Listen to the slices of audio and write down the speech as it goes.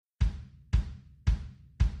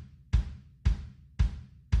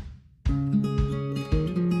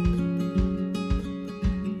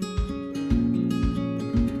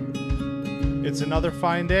It's another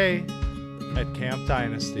fine day at Camp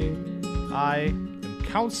Dynasty. I am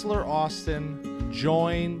Counselor Austin,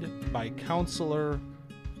 joined by Counselor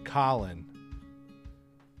Colin.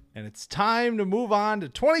 And it's time to move on to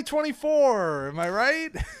 2024. Am I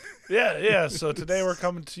right? Yeah. So today we're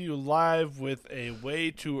coming to you live with a way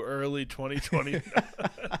too early 2020.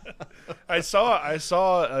 I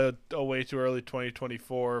saw a way too early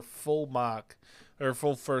 2024 full mock or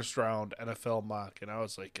full first round NFL mock, and I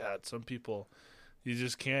was like, God, some people, you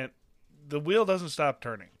just can't. The wheel doesn't stop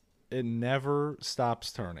turning. It never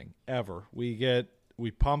stops turning, ever. We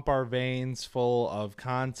pump our veins full of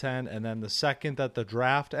content, and then the second that the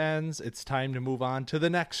draft ends, it's time to move on to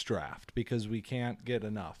the next draft because we can't get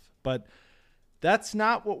enough. But that's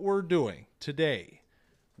not what we're doing today.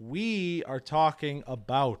 We are talking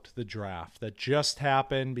about the draft that just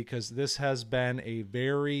happened because this has been a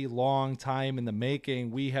very long time in the making.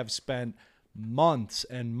 We have spent months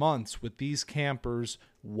and months with these campers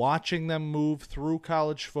watching them move through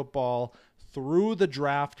college football, through the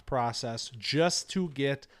draft process, just to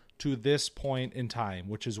get to this point in time,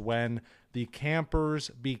 which is when the campers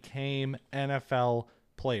became NFL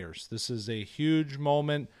players. This is a huge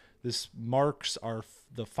moment. This marks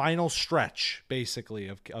the final stretch,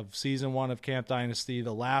 basically, of Season 1 of Camp Dynasty,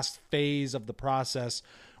 the last phase of the process.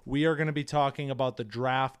 We are going to be talking about the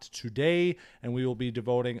draft today, and we will be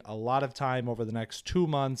devoting a lot of time over the next 2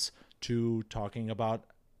 months to talking about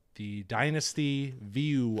the Dynasty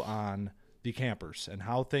view on the campers and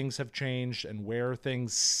how things have changed and where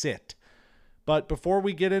things sit. But before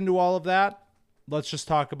we get into all of that, let's just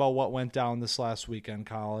talk about what went down this last weekend,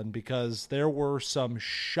 Colin, because there were some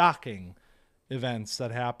shocking events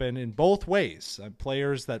that happened in both ways.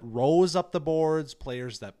 Players that rose up the boards,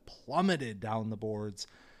 players that plummeted down the boards.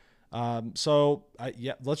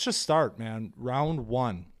 Let's just start, man. Round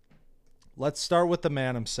one. Let's start with the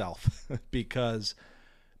man himself because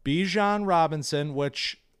Bijan Robinson,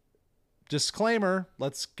 which, disclaimer,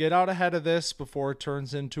 let's get out ahead of this before it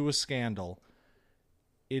turns into a scandal.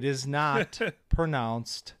 It is not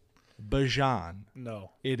pronounced Bijan.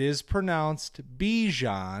 No. It is pronounced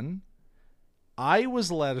Bijan. I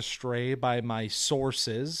was led astray by my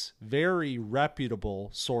sources, very reputable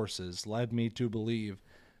sources, led me to believe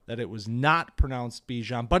that it was not pronounced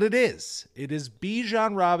Bijan, but it is. It is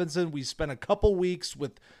Bijan Robinson. We spent a couple weeks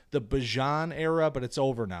with the Bijan era, but it's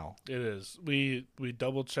over now. It is. We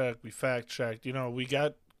double-checked, we fact-checked. We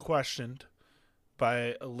got questioned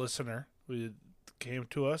by a listener. We came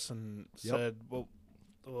to us and said, well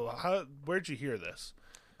where'd you hear this?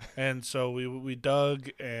 And so we dug,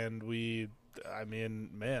 and the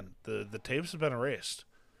tapes have been erased.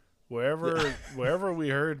 Wherever we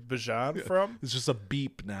heard Bijan from, it's just a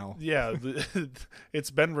beep now. Yeah,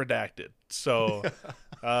 it's been redacted. So,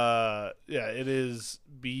 it is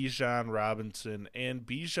Bijan Robinson, and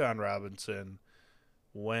Bijan Robinson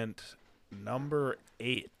went number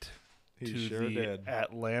 8 to the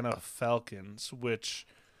Atlanta Falcons, which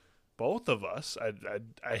both of us,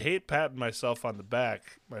 I hate patting myself on the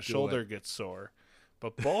back. My shoulder gets sore,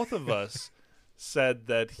 but both of us said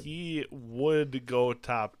that he would go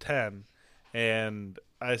top 10, and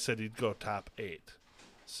I said he'd go top 8.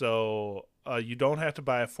 So you don't have to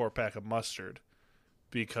buy a 4-pack of mustard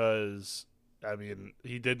because,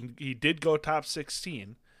 he did go top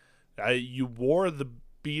 16. You wore the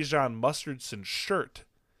Bijan Mustardson shirt.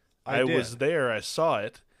 I was there. I saw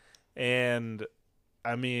it. And,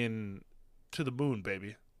 to the moon,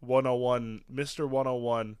 baby. 101, Mr.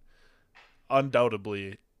 101,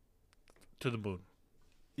 undoubtedly to the moon.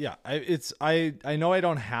 Yeah, I know I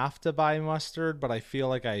don't have to buy mustard, but I feel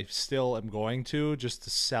like I still am going to, just to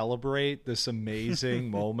celebrate this amazing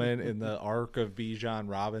moment in the arc of Bijan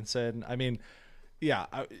Robinson.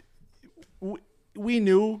 We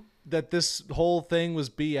knew that this whole thing was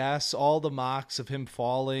BS. All the mocks of him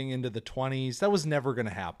falling into the 20s, that was never going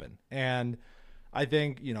to happen. And I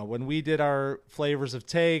think, when we did our flavors of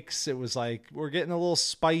takes, it was like we're getting a little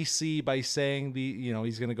spicy by saying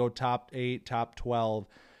he's going to go top 8, top 12.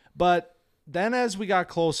 But then as we got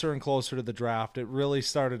closer and closer to the draft, it really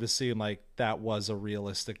started to seem like that was a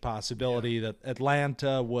realistic possibility, that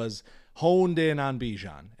Atlanta was honed in on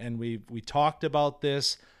Bijan. And we talked about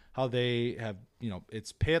this, how they have,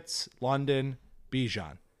 it's Pitts, London,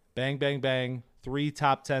 Bijan. Bang, bang, bang. 3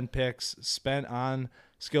 top 10 picks spent on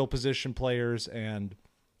skill position players, and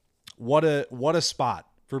what a spot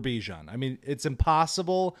for Bijan. It's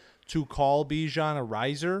impossible to call Bijan a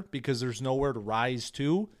riser because there's nowhere to rise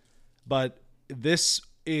to, but this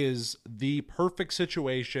is the perfect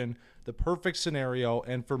situation, the perfect scenario,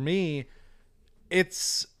 and for me,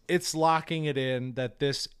 it's locking it in that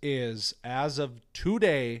this is, as of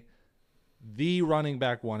today, the running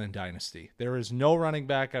back one in Dynasty. There is no running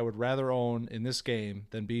back I would rather own in this game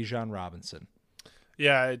than Bijan Robinson.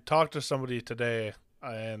 Yeah, I talked to somebody today,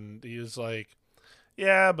 and he was like,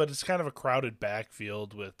 yeah, but it's kind of a crowded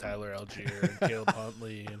backfield with Tyler Algier and Caleb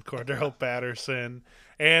Huntley and Cordero Patterson.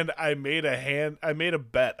 And I made a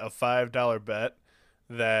bet, a $5 bet,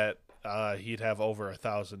 that he'd have over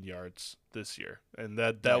 1,000 yards this year, and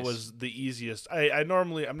that Nice. was the easiest. I'm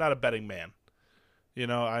not a betting man,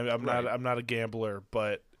 I'm Right. not a gambler,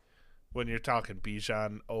 but when you're talking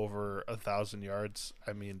Bijan over 1,000 yards,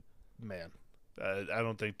 I mean, man, I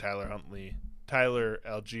don't think Tyler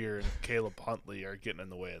Algier and Caleb Huntley are getting in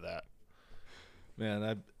the way of that.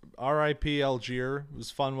 Man, R.I.P. Algier. It was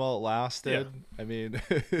fun while it lasted. Yeah. I mean,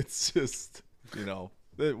 it's just,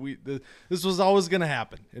 this was always going to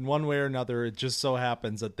happen in one way or another. It just so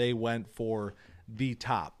happens that they went for the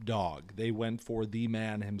top dog. They went for the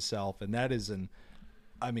man himself, and that is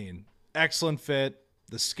excellent fit.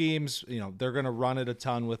 The schemes, they're going to run it a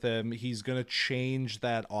ton with him. He's going to change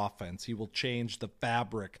that offense. He will change the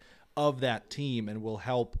fabric of that team and will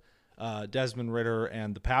help Desmond Ridder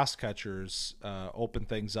and the pass catchers open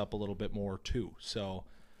things up a little bit more too. So,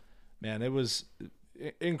 man, it was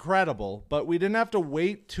incredible. But we didn't have to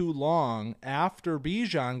wait too long after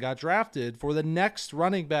Bijan got drafted for the next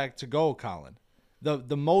running back to go, Colin.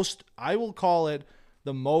 The most, I will call it,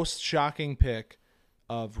 the most shocking pick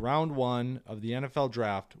of round one of the NFL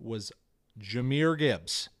draft was Jahmyr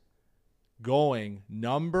Gibbs going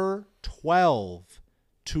number 12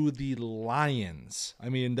 to the Lions. I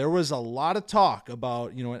mean, there was a lot of talk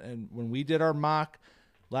about, and when we did our mock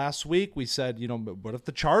last week, we said, what if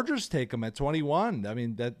the Chargers take him at 21? I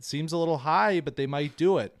mean, that seems a little high, but they might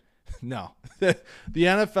do it. No, the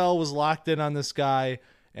NFL was locked in on this guy.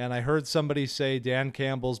 And I heard somebody say Dan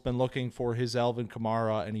Campbell's been looking for his Alvin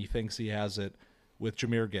Kamara, and he thinks he has it with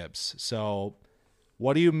Jahmyr Gibbs. So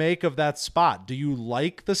what do you make of that spot? Do you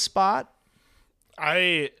like the spot?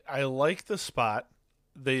 I like the spot.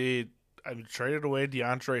 I traded away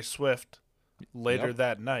DeAndre Swift later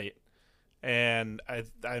that night. And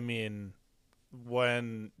I mean,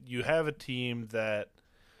 when you have a team that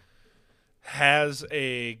has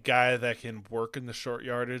a guy that can work in the short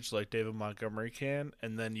yardage like David Montgomery can,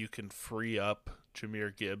 and then you can free up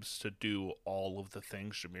Jahmyr Gibbs to do all of the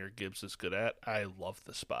things Jahmyr Gibbs is good at, I love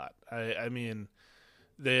the spot. I mean,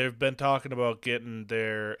 they've been talking about getting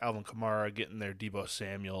their Alvin Kamara, getting their Deebo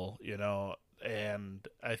Samuel, and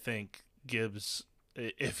I think Gibbs,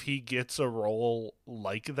 if he gets a role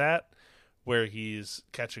like that, where he's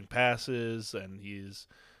catching passes and he's,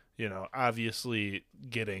 obviously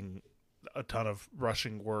getting a ton of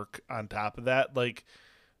rushing work on top of that, like,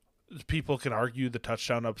 people can argue the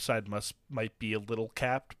touchdown upside might be a little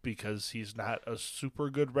capped because he's not a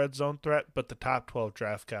super good red zone threat, but the top 12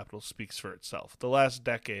 draft capital speaks for itself. The last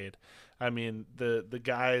decade, I mean, the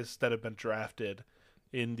guys that have been drafted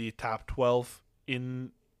in the top 12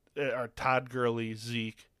 are Todd Gurley,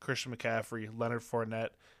 Zeke, Christian McCaffrey, Leonard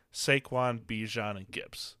Fournette, Saquon, Bijan, and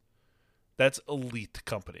Gibbs. That's elite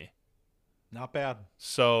company. Not bad.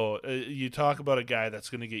 So you talk about a guy that's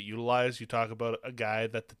going to get utilized. You talk about a guy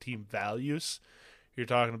that the team values. You're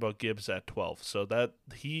talking about Gibbs at 12. So that's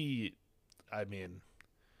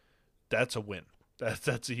a win.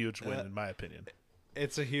 That's a huge win in my opinion.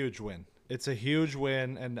 It's a huge win. It's a huge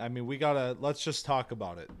win, and I mean, let's just talk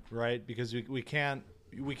about it, right? Because we can't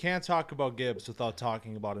talk about Gibbs without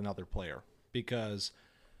talking about another player, because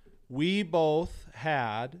we both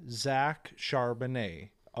had Zach Charbonnet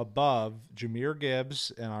above Jahmyr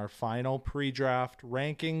Gibbs in our final pre-draft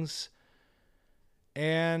rankings.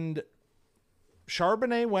 And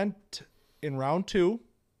Charbonnet went in round 2. It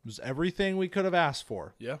was everything we could have asked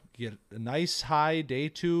for. Yeah. Get a nice high day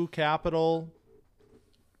 2 capital.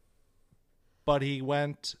 But he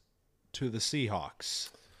went to the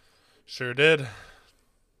Seahawks. Sure did.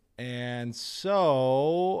 And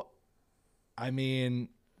so, I mean,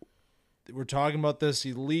 we're talking about this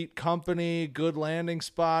elite company, good landing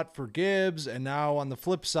spot for Gibbs, and now on the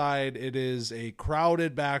flip side, it is a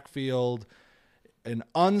crowded backfield, an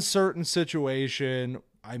uncertain situation.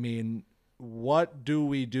 I mean, what do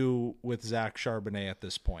we do with Zach Charbonnet at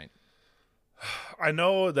this point? I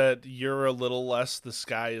know that you're a little less the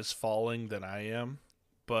sky is falling than I am,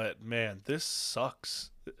 but man, this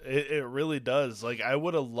sucks. It really does. Like, I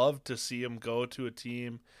would have loved to see him go to a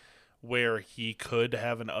team where he could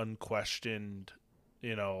have an unquestioned,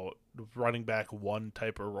 running back one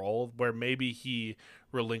type of role, where maybe he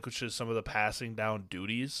relinquishes some of the passing down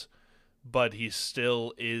duties, but he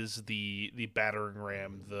still is the battering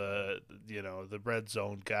ram, the red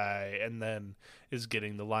zone guy, and then is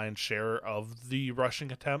getting the lion's share of the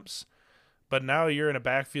rushing attempts. But now you're in a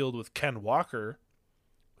backfield with Ken Walker,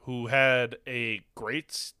 who had a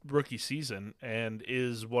great rookie season and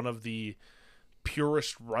is one of the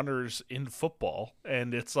purest runners in football.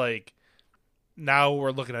 And it's like, now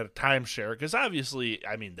we're looking at a timeshare because obviously,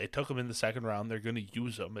 I mean, they took him in the second round. They're going to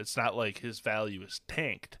use him. It's not like his value is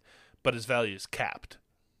tanked, but his value is capped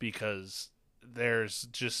because there's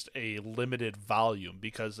just a limited volume,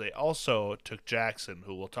 because they also took Jackson,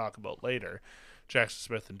 who we'll talk about later, Jackson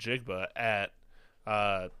Smith and Jigba, at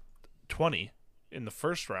 20 in the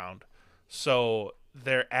first round. So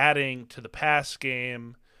they're adding to the pass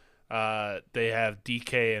game. They have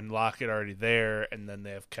DK and Lockett already there, and then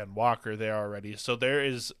they have Ken Walker there already. So there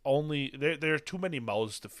are too many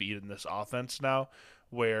mouths to feed in this offense now,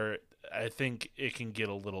 where I think it can get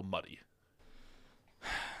a little muddy.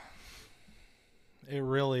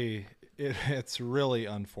 It's really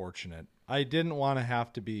unfortunate. I didn't want to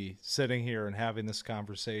have to be sitting here and having this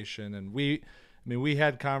conversation, and we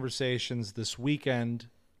had conversations this weekend.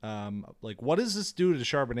 Like, what does this do to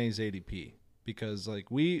Charbonnet's ADP? Because like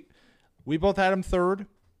we both had him third,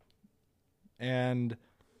 and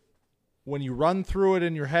when you run through it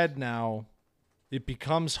in your head now, it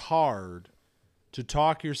becomes hard to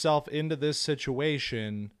talk yourself into this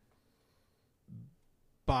situation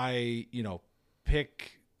by,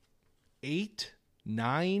 pick 8,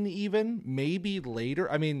 9 even, maybe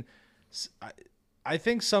later. I mean, I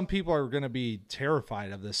think some people are going to be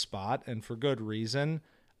terrified of this spot, and for good reason.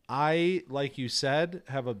 I, like you said,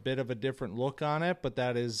 have a bit of a different look on it, but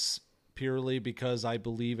that is purely because I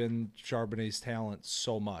believe in Charbonnet's talent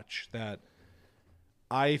so much that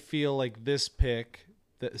I feel like this pick,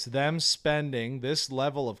 them spending this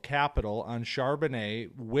level of capital on Charbonnet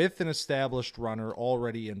with an established runner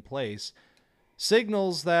already in place,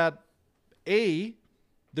 signals that, A,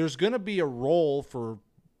 there's going to be a role for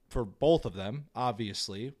both of them,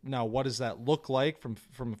 obviously. Now, what does that look like from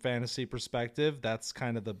a fantasy perspective? That's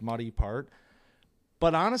kind of the muddy part.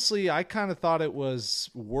 But honestly, I kind of thought it was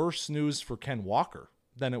worse news for Ken Walker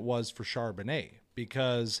than it was for Charbonnet,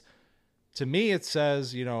 because to me it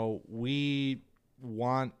says, we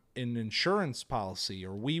want an insurance policy,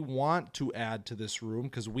 or we want to add to this room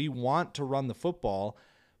because we want to run the football,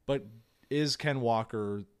 but is Ken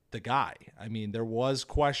Walker the guy? I mean, there was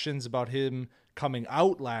questions about him coming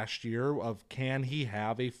out last year of, can he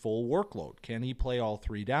have a full workload? Can he play all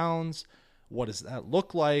 3 downs? What does that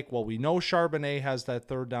look like? Well, we know Charbonnet has that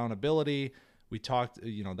third down ability. We talked,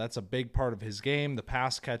 that's a big part of his game, the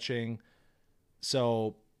pass catching.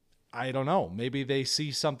 So I don't know. Maybe they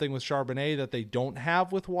see something with Charbonnet that they don't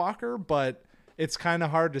have with Walker, but it's kind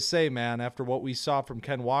of hard to say, man, after what we saw from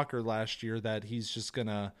Ken Walker last year, that he's just going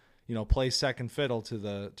to, play second fiddle to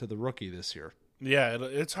the rookie this year. Yeah,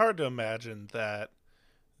 it's hard to imagine that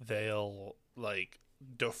they'll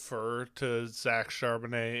defer to Zach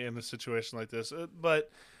Charbonnet in a situation like this. But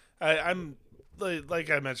I'm like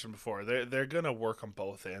I mentioned before, they're gonna work them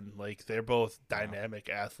both in. Like, they're both dynamic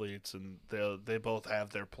athletes, and they both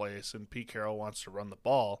have their place. And Pete Carroll wants to run the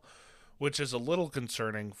ball, which is a little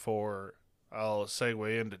concerning for. I'll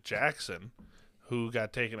segue into Jackson, who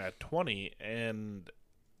got taken at 20, and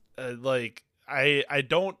I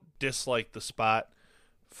don't dislike the spot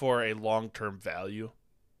for a long-term value,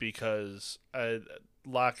 because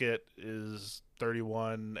Lockett is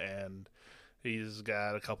 31 and he's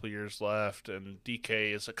got a couple years left, and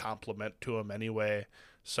DK is a compliment to him anyway,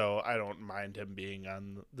 so I don't mind him being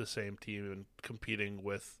on the same team and competing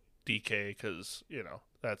with DK, because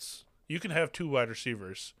you can have 2 wide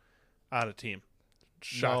receivers on a team.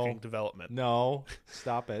 Shocking development. No,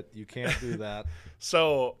 stop it. You can't do that.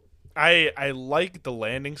 So I like the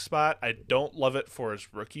landing spot. I don't love it for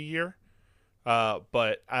his rookie year,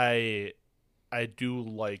 but I do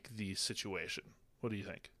like the situation. What do you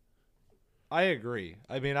think? I agree.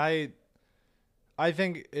 I mean, I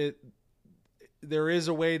think there is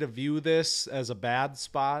a way to view this as a bad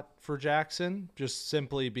spot for Jackson, just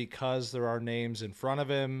simply because there are names in front of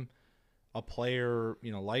him, a player,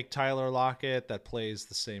 like Tyler Lockett, that plays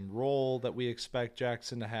the same role that we expect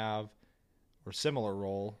Jackson to have, or similar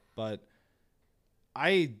role. But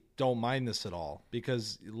I don't mind this at all,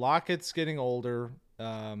 because Lockett's getting older.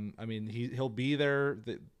 I mean, he'll be there.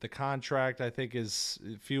 The contract, I think, is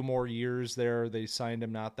a few more years there. They signed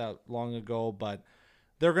him not that long ago, but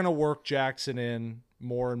they're going to work Jackson in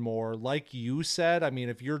more and more. Like you said, I mean,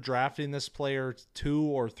 if you're drafting this player 2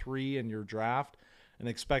 or 3 in your draft and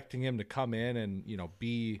expecting him to come in and,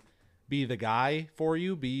 be the guy for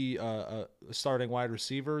you, be a starting wide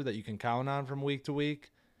receiver that you can count on from week to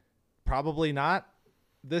week, probably not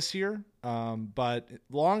this year. But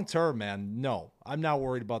long term, man, no, I'm not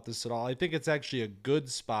worried about this at all. I think it's actually a good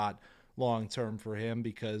spot long term for him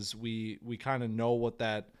because we kind of know what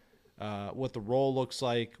that what the role looks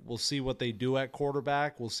like. We'll see what they do at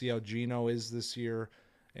quarterback. We'll see how Geno is this year,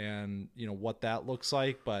 and what that looks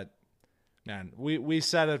like. But man, we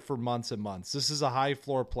said it for months and months. This is a high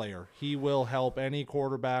floor player. He will help any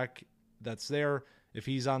quarterback that's there. If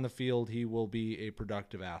he's on the field, he will be a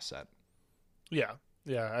productive asset. Yeah,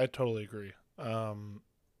 I totally agree.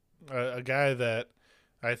 A guy that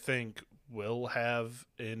I think will have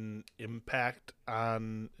an impact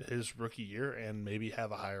on his rookie year and maybe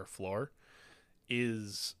have a higher floor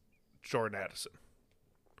is Jordan Addison,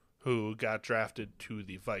 who got drafted to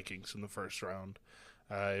the Vikings in the first round.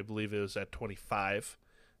 I believe it was at 25,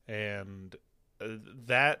 and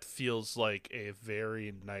that feels like a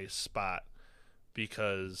very nice spot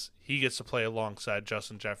because he gets to play alongside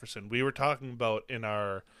Justin Jefferson. We were talking about in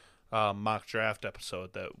our mock draft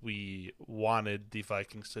episode that we wanted the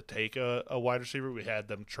Vikings to take a wide receiver. We had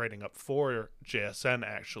them trading up for JSN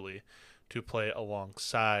actually to play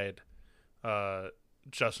alongside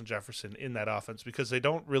Justin Jefferson in that offense because they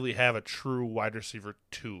don't really have a true wide receiver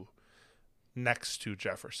 2 next to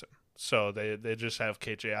Jefferson. So they just have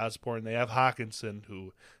KJ Osborne. They have Hawkinson,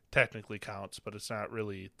 who technically counts, but it's not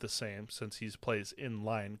really the same since he plays in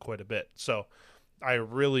line quite a bit. So I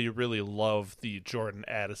really, really love the Jordan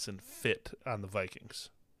Addison fit on the Vikings.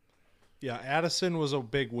 Yeah, Addison was a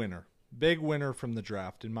big winner. Big winner from the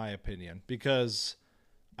draft, in my opinion, because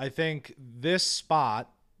I think this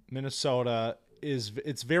spot, Minnesota,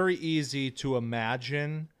 it's very easy to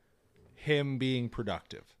imagine him being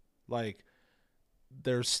productive. Like,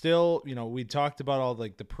 there's still, we talked about all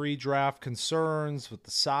like the pre-draft concerns with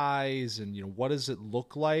the size and, what does it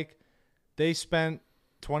look like? They spent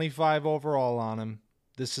 25 overall on him.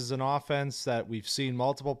 This is an offense that we've seen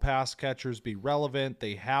multiple pass catchers be relevant.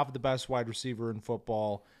 They have the best wide receiver in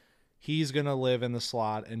football. He's going to live in the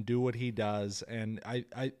slot and do what he does. And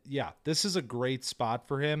this is a great spot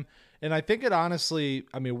for him. And I think it honestly,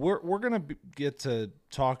 we're going to get to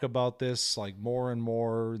talk about this like more and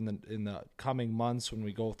more in the coming months when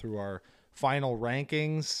we go through our final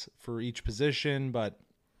rankings for each position. But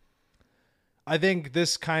I think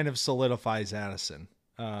this kind of solidifies Addison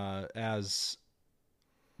as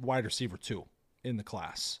wide receiver 2 in the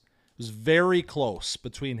class. It was very close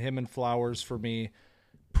between him and Flowers for me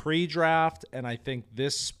pre-draft, and I think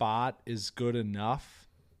this spot is good enough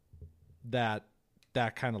that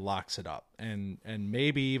kind of locks it up, and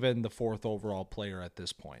maybe even the 4th overall player at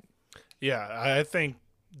this point. Yeah, I think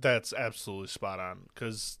that's absolutely spot on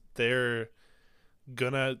because they're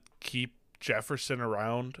gonna keep Jefferson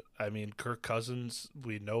around. Kirk Cousins,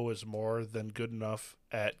 we know, is more than good enough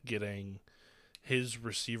at getting his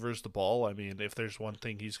receivers the ball. If there's one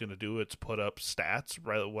thing he's going to do, it's put up stats,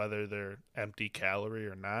 right, whether they're empty calorie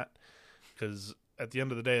or not, because at the end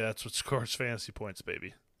of the day, that's what scores fantasy points,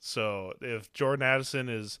 baby. So if Jordan Addison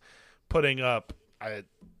is putting up,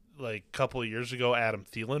 like a couple of years ago, Adam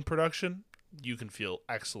Thielen production, you can feel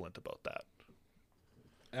excellent about that.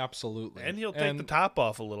 Absolutely. And he'll take the top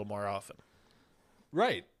off a little more often.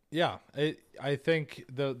 Right. Yeah. I think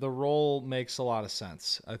the role makes a lot of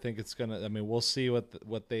sense. I think it's going to, we'll see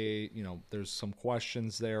what they, there's some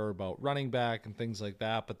questions there about running back and things like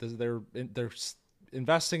that, but they're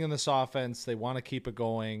investing in this offense. They want to keep it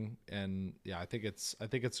going. And yeah, I think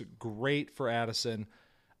it's great for Addison.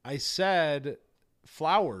 I said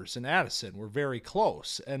Flowers and Addison were very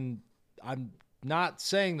close, and I'm not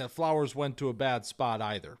saying that Flowers went to a bad spot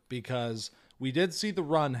either, because we did see the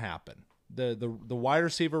run happen. The wide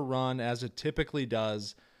receiver run, as it typically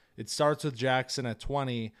does. It starts with Jackson at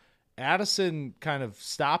 20. Addison kind of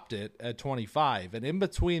stopped it at 25. And in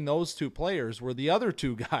between those two players were the other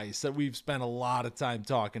two guys that we've spent a lot of time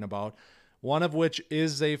talking about, one of which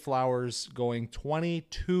is Zay Flowers going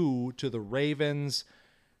 22 to the Ravens.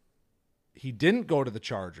 He didn't go to the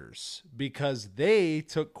Chargers because they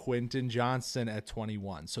took Quentin Johnston at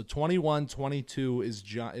 21. So 21, 22 is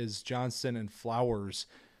Johnston and Flowers.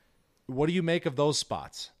 What do you make of those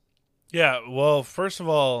spots? Yeah, well, first of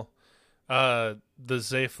all, the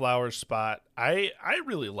Zay Flowers spot, I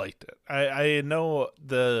really liked it. I know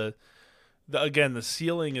the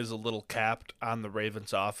ceiling is a little capped on the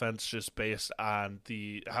Ravens offense just based on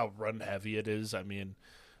how run heavy it is.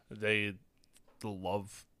 They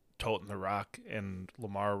love toting the rock, and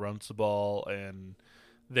Lamar runs the ball, and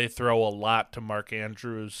they throw a lot to Mark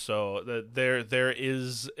Andrews. So there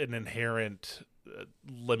is an inherent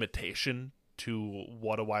limitation to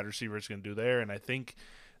what a wide receiver is going to do there, and I think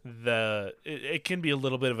it can be a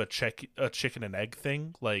little bit of a chicken and egg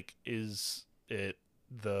thing. Like, is it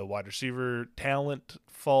the wide receiver talent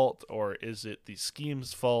fault, or is it the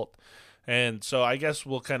scheme's fault? And so I guess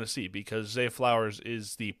we'll kind of see, because Zay Flowers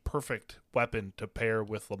is the perfect weapon to pair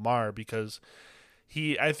with Lamar, because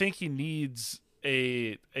I think he needs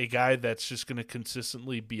a guy that's just going to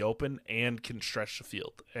consistently be open and can stretch the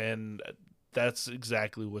field. And that's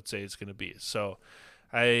exactly what Zay is going to be. So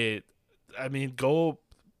I mean, go,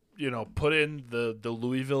 put in the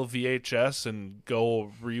Louisville VHS and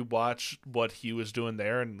go rewatch what he was doing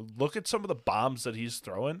there and look at some of the bombs that he's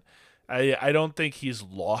throwing. I don't think he's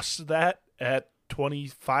lost that at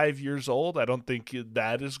 25 years old. I don't think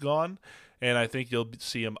that is gone. And I think you'll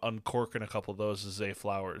see him uncorking a couple of those as Zay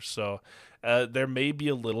Flowers. So there may be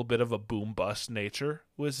a little bit of a boom-bust nature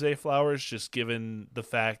with Zay Flowers, just given the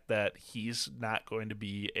fact that he's not going to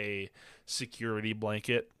be a security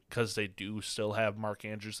blanket, because they do still have Mark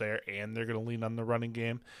Andrews there, and they're going to lean on the running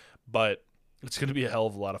game. But it's going to be a hell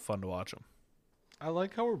of a lot of fun to watch him. I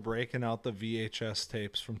like how we're breaking out the VHS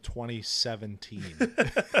tapes from 2017.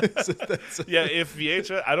 Yeah, if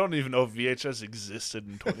VHS, I don't even know if VHS existed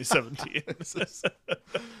in 2017.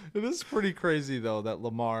 It is pretty crazy, though, that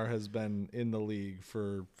Lamar has been in the league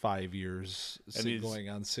for 5 years, and going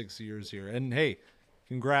on 6 years here. And hey,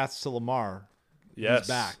 congrats to Lamar. Yes. He's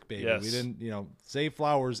back, baby. Yes. We didn't, Zay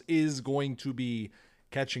Flowers is going to be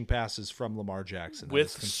catching passes from Lamar Jackson.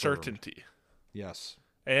 With certainty. Yes.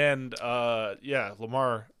 And,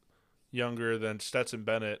 Lamar, younger than Stetson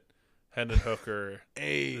Bennett, Hendon Hooker.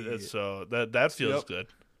 Hey. So that feels good.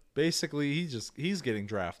 Basically, he's getting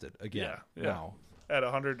drafted again. Yeah. Now. At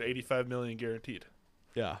 $185 million guaranteed.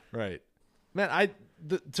 Yeah, right. Man,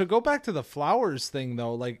 to go back to the Flowers thing,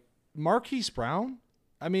 though, like, Marquise Brown,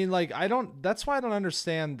 I mean, like, that's why I don't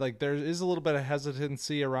understand. Like, there is a little bit of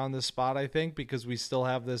hesitancy around this spot, I think, because we still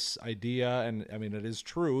have this idea. And I mean, it is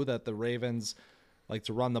true that the Ravens like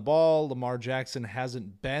to run the ball. Lamar Jackson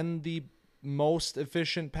hasn't been the most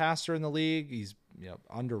efficient passer in the league. He's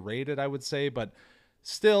underrated, I would say, but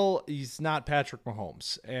still, he's not Patrick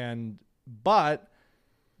Mahomes. But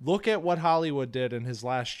look at what Hollywood did in his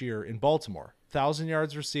last year in Baltimore. 1,000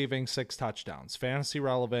 yards receiving, 6 touchdowns. Fantasy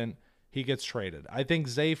relevant. He gets traded. I think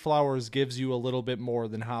Zay Flowers gives you a little bit more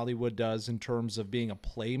than Hollywood does in terms of being a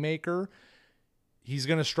playmaker. He's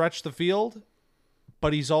going to stretch the field,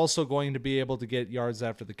 but he's also going to be able to get yards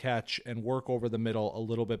after the catch and work over the middle a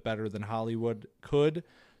little bit better than Hollywood could.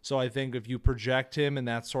 So I think if you project him in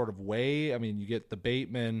that sort of way, I mean, you get the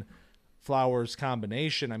Bateman-Flowers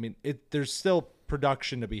combination. I mean, there's still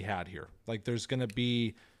production to be had here. Like, there's going to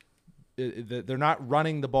be – they're not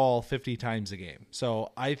running the ball 50 times a game.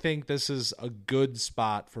 So I think this is a good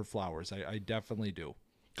spot for Flowers. I definitely do.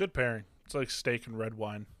 Good pairing. It's like steak and red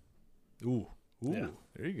wine. Ooh, yeah.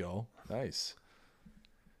 There you go. Nice.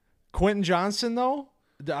 Quentin Johnson, though,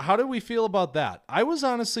 how do we feel about that? I was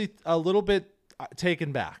honestly a little bit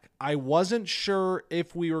taken back. I wasn't sure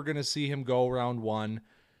if we were going to see him go round 1,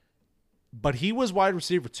 but he was wide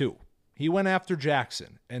receiver 2. He went after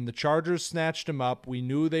Jackson, and the Chargers snatched him up. We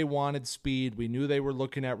knew they wanted speed. We knew they were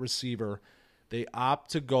looking at receiver. They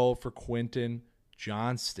opt to go for Quentin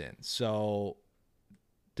Johnston. So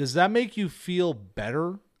does that make you feel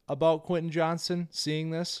better about Quentin Johnson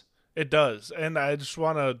seeing this? It does, and I just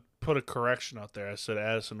want to put a correction out there. I said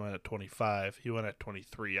Addison went at 25. He went at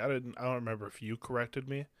 23. I don't remember if you corrected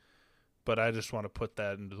me, but I just want to put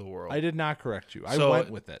that into the world. I did not correct you. I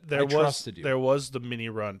went with it. I trusted you. There was the mini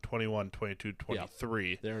run 21, 22, 23.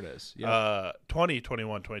 Yep. There it is. Yep. 20,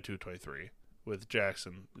 21, 22, 23 with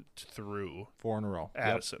Jackson through 4 in a row.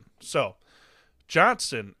 Addison. Yep. So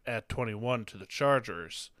Johnson at 21 to the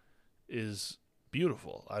Chargers is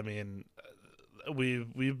beautiful. I mean,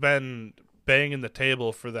 we've been banging the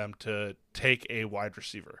table for them to take a wide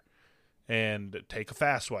receiver and take a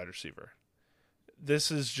fast wide receiver.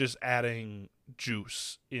 This is just adding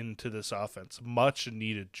juice into this offense, much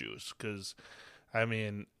needed juice. Because, I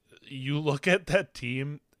mean, you look at that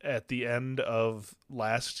team at the end of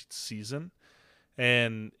last season,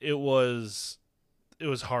 and it was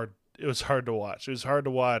hard. It was hard to watch. It was hard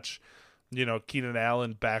to watch. Keenan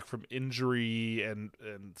Allen back from injury, and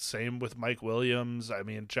same with Mike Williams. I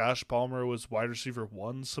mean, Josh Palmer was wide receiver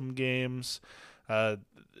 1 some games.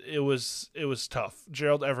 It was tough.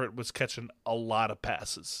 Gerald Everett was catching a lot of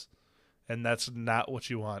passes, and that's not what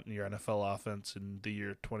you want in your NFL offense in the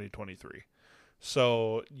year 2023.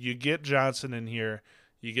 So you get Johnson in here,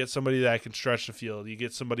 you get somebody that can stretch the field, you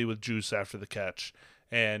get somebody with juice after the catch,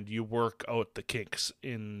 and you work out the kinks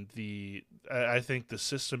in the – I think the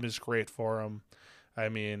system is great for him. I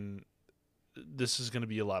mean, this is going to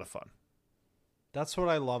be a lot of fun. That's what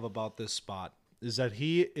I love about this spot, is that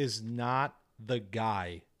he is not the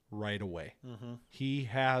guy right away. Mm-hmm. He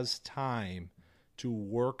has time to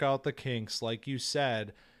work out the kinks, like you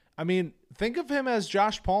said. I mean, think of him as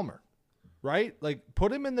Josh Palmer, right? Like,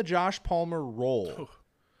 put him in the Josh Palmer role.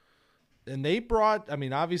 And they brought, I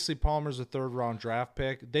mean, obviously Palmer's a 3rd-round draft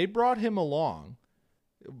pick. They brought him along.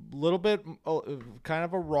 A little bit, kind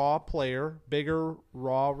of a raw player, bigger,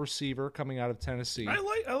 raw receiver coming out of Tennessee.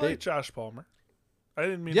 I like Josh Palmer. I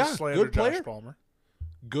didn't mean to slander Josh Palmer.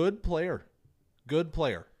 Good player.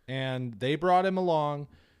 And they brought him along,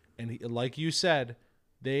 and like you said,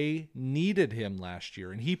 they needed him last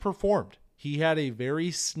year, and he performed. He had a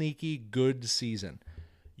very sneaky good season.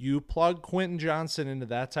 You plug Quentin Johnson into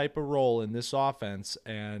that type of role in this offense,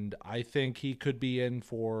 and I think he could be in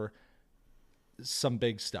for some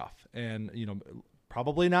big stuff. And,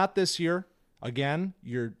 probably not this year. Again,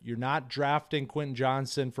 you're not drafting Quentin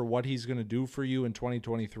Johnson for what he's going to do for you in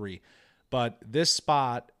 2023. But this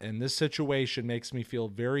spot and this situation makes me feel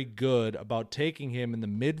very good about taking him in the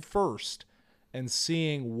mid-first and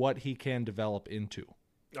seeing what he can develop into.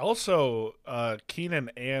 Also, Keenan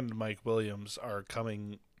and Mike Williams are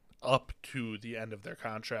coming up to the end of their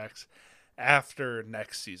contracts after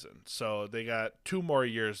next season. So they got 2 more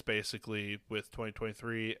years basically with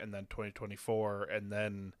 2023 and then 2024. And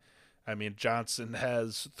then, I mean, Johnson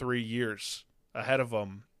has 3 years ahead of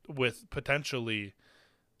him with potentially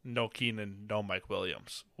no Keenan, no Mike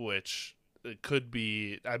Williams, which it could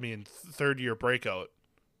be, I mean, 3rd-year breakout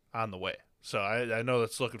on the way. So I know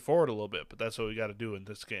that's looking forward a little bit, but that's what we got to do in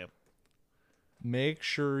this game. Make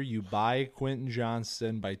sure you buy Quentin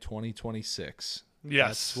Johnson by 2026. Yes.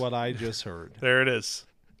 That's what I just heard. There it is.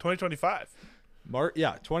 2025.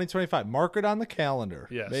 2025. Mark it on the calendar.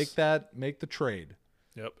 Yes. Make the trade.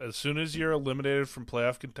 Yep. As soon as you're eliminated from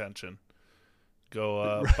playoff contention,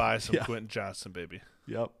 go buy some Quentin Johnson, baby.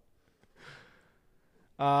 Yep.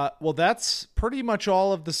 Well, that's pretty much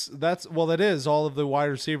all of this. That is all of the wide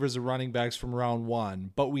receivers and running backs from round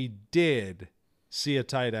 1. But we did see a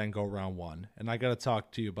tight end go round 1. And I got to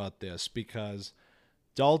talk to you about this because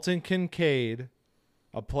Dalton Kincaid,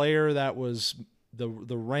 a player that was the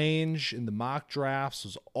range in the mock drafts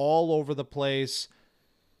was all over the place.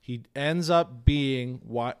 He ends up being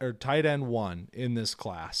tight end 1 in this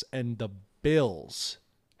class. And the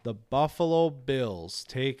Buffalo Bills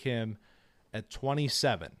take him at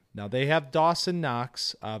 27. Now, they have Dawson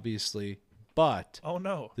Knox, obviously, but oh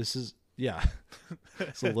no, this is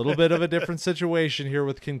it's a little bit of a different situation here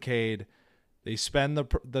with Kincaid. They spend the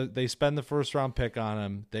 1st-round pick on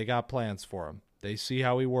him. They got plans for him. They see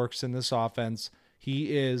how he works in this offense.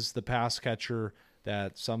 He is the pass catcher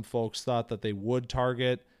that some folks thought that they would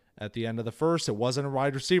target at the end of the 1st. It wasn't a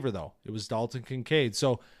wide receiver, though. It was Dalton Kincaid.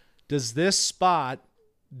 So does this spot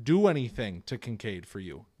do anything to Kincaid for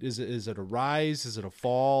you? Is it a rise? Is it a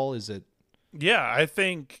fall? Is it? Yeah, I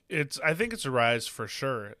think it's a rise for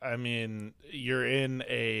sure. I mean, you're in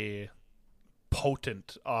a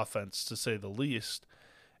potent offense to say the least,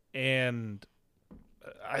 and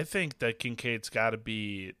I think that Kincaid's got to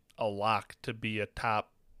be a lock to be a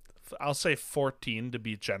top, I'll say 14 to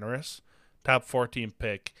be generous, top 14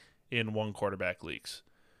 pick in 1-quarterback leagues.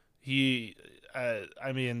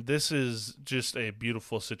 I mean, this is just a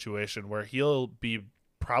beautiful situation where he'll be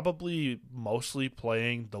probably mostly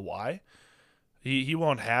playing the Y. He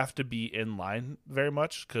won't have to be in line very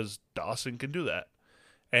much because Dawson can do that.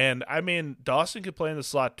 And, I mean, Dawson can play in the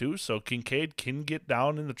slot too, so Kincaid can get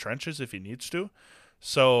down in the trenches if he needs to.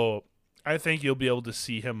 So I think you'll be able to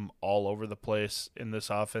see him all over the place in this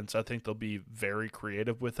offense. I think they'll be very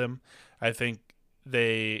creative with him. I think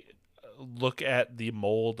they look at the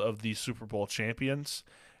mold of the Super Bowl champions,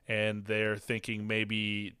 and they're thinking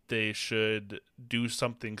maybe they should do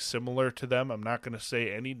something similar to them. I'm not going to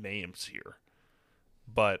say any names here,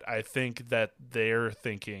 but I think that they're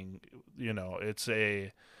thinking, it's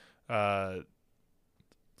a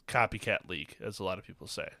copycat league, as a lot of people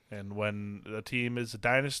say. And when a team is a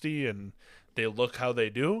dynasty and they look how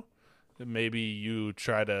they do, maybe you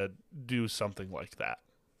try to do something like that.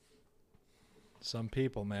 Some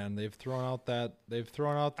people, man, they've thrown out the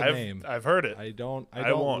name. I've heard it. I don't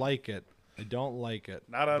won't like it. I don't like it.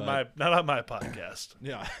 Not on my podcast.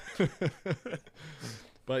 Yeah.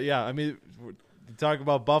 But yeah, I mean, you talk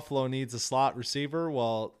about Buffalo needs a slot receiver.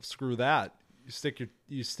 Well, screw that.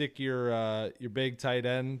 You stick your big tight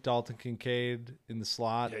end Dalton Kincaid in the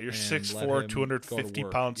slot. Yeah, your 6'4",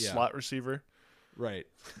 250-pound slot receiver. Right.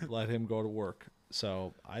 Let him go to work.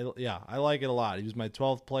 So I like it a lot. He was my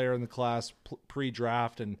 12th player in the class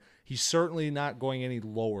pre-draft, and he's certainly not going any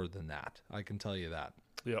lower than that. I can tell you that.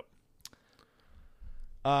 Yep.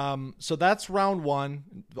 So that's round 1,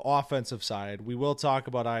 the offensive side. We will talk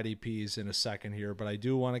about IDPs in a second here, but I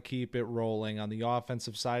do want to keep it rolling on the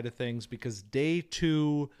offensive side of things because day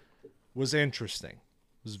 2 was interesting.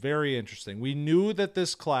 It was very interesting. We knew that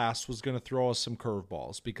this class was going to throw us some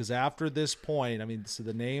curveballs because after this point, I mean, so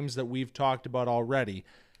the names that we've talked about already,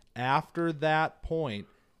 after that point,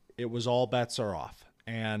 it was all bets are off.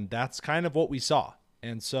 And that's kind of what we saw.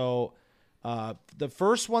 And so the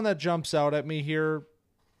first one that jumps out at me here,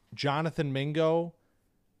 Jonathan Mingo,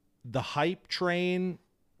 the hype train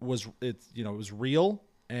was real.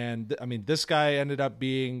 And I mean, this guy ended up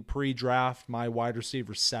being pre-draft my wide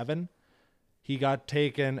receiver 7. He got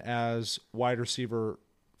taken as wide receiver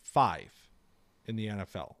 5 in the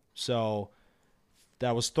NFL. So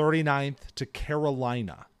that was 39th to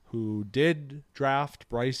Carolina, who did draft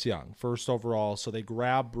Bryce Young first overall. So they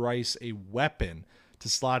grabbed Bryce a weapon to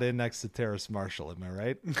slot in next to Terrace Marshall. Am I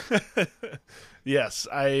right? Yes,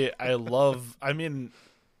 I love. I mean,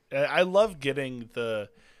 I love getting the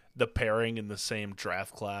pairing in the same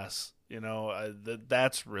draft class.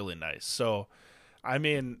 That's really nice. So, I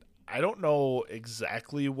mean, I don't know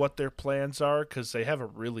exactly what their plans are because they have a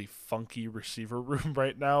really funky receiver room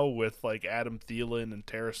right now with like Adam Thielen and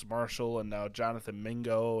Terrace Marshall and now Jonathan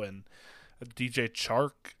Mingo and DJ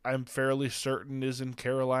Chark. I'm fairly certain is in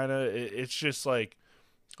Carolina. It's just like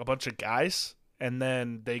a bunch of guys, and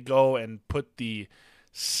then they go and put the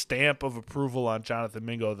stamp of approval on Jonathan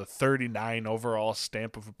Mingo, the 39 overall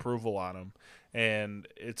stamp of approval on him, and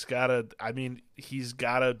he's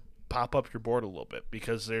got to pop up your board a little bit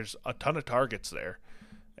because there's a ton of targets there,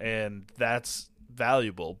 and that's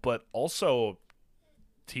valuable. But also,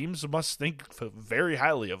 teams must think very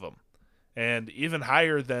highly of him, and even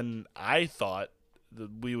higher than I thought that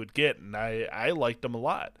we would get, and I liked him a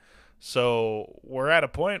lot. So we're at a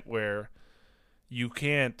point where you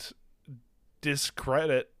can't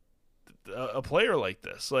discredit a player like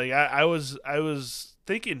this. Like I was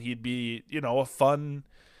thinking he'd be, a fun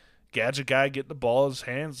gadget guy, get the ball in his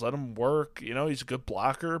hands, let him work. He's a good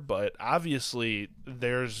blocker, but obviously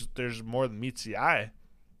there's more than meets the eye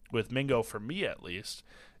with Mingo, for me at least.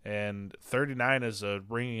 And 39 is a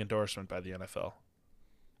ringing endorsement by the NFL.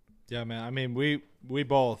 Yeah, man. I mean, we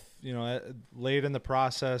both, late in the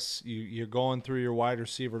process, you're going through your wide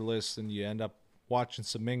receiver list and you end up watching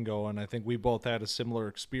some Mingo, and I think we both had a similar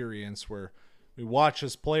experience where we watch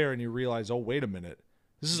this player and you realize, oh, wait a minute.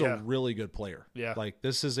 This is a really good player. Yeah. Like,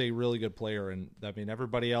 this is a really good player. And, I mean,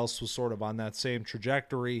 everybody else was sort of on that same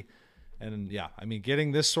trajectory. And, yeah, I mean,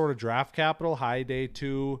 getting this sort of draft capital, high day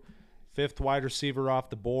 2, 5th wide receiver off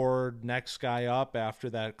the board, next guy up after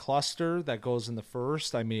that cluster that goes in the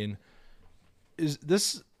first. I mean, is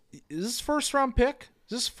this first-round pick?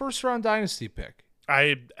 Is this first-round Dynasty pick?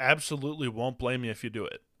 I absolutely won't blame you if you do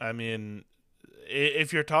it. I mean,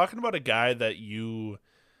 if you're talking about a guy that you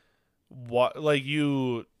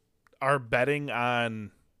are betting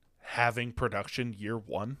on having production year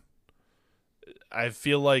 1, I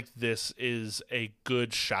feel like this is a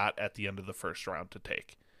good shot at the end of the first round to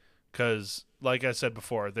take. Because, like I said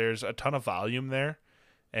before, there's a ton of volume there,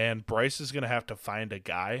 and Bryce is going to have to find a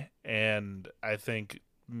guy, and I think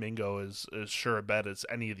Mingo is as sure a bet as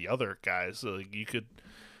any of the other guys. Like, you could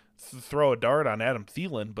throw a dart on Adam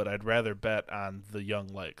Thielen, but I'd rather bet on the young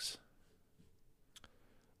legs.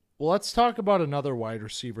 Well, let's talk about another wide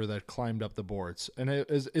receiver that climbed up the boards, and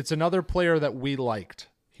it's another player that we liked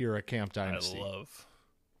here at Camp Dynasty. I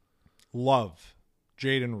love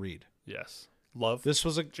Jaden Reed. Yes, love. This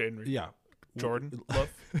was a Jaden Reed. Yeah, Jordan love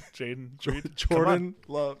Jaden Reed. Jordan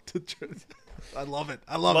love. I love it.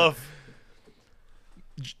 I love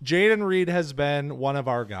it. Jaden Reed has been one of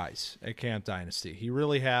our guys at Camp Dynasty. He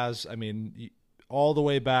really has. I mean, all the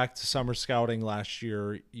way back to summer scouting last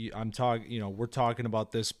year, we're talking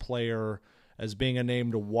about this player as being a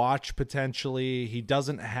name to watch potentially. He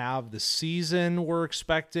doesn't have the season we're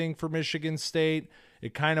expecting for Michigan State.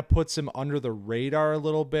 It kind of puts him under the radar a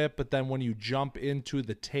little bit, but then when you jump into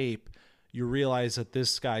the tape, you realize that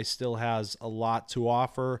this guy still has a lot to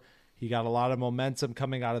offer. He got a lot of momentum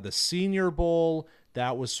coming out of the Senior Bowl.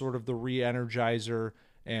 That was sort of the re-energizer.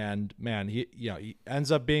 And, man, he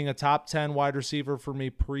ends up being a top 10 wide receiver for me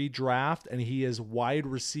pre-draft, and he is wide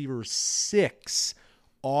receiver 6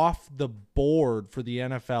 off the board for the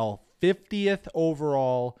NFL, 50th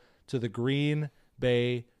overall to the Green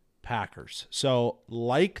Bay Packers. So,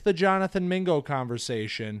 like the Jonathan Mingo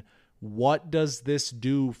conversation, what does this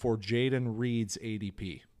do for Jaden Reed's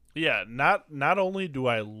ADP? Yeah, not only do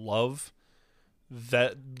I love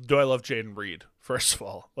Jaden Reed, first of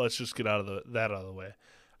all. Let's just get that out of the way.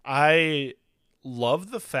 I love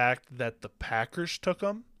the fact that the Packers took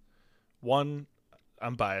him. One,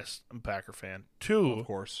 I'm biased. I'm a Packer fan. Two, of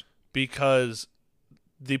course, because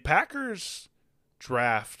the Packers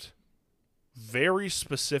draft very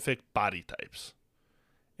specific body types.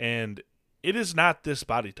 And it is not this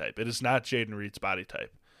body type. It is not Jaden Reed's body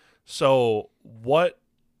type. So what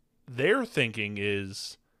they're thinking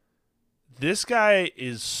is, this guy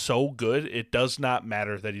is so good, it does not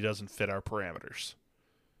matter that he doesn't fit our parameters.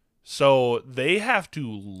 So they have to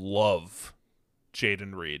love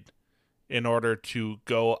Jaden Reed in order to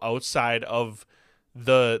go outside of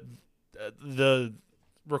the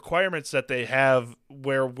requirements that they have,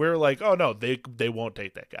 where we're like, oh no, they won't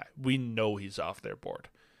take that guy. We know he's off their board.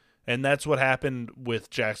 And that's what happened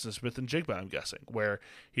with Jackson Smith and Jigba, I'm guessing, where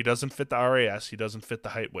he doesn't fit the RAS, he doesn't fit the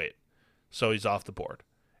height weight, so he's off the board.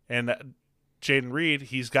 And Jaden Reed,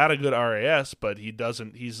 he's got a good RAS, but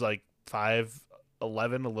he's like 5'11", a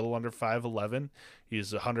little under 5'11".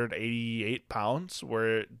 He's 188 pounds,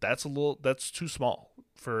 where that's too small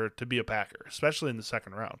to be a Packer, especially in the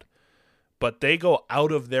second round. But they go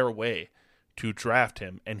out of their way to draft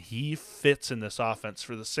him, and he fits in this offense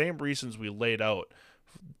for the same reasons we laid out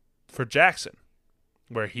for Jackson,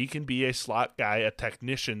 where he can be a slot guy, a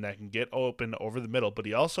technician that can get open over the middle, but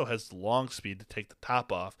he also has the long speed to take the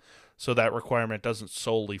top off, so that requirement doesn't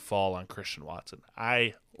solely fall on Christian Watson.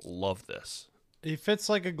 I love this. He fits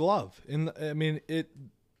like a glove. They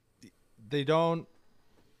don't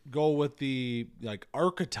go with the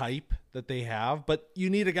archetype that they have, but you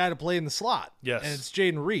need a guy to play in the slot. Yes. And it's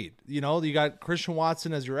Jaden Reed. You got Christian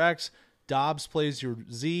Watson as your X, Dobbs plays your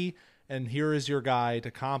Z, and here is your guy to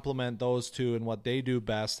complement those two and what they do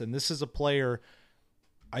best. And this is a player,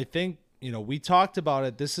 I think, we talked about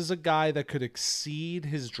it. This is a guy that could exceed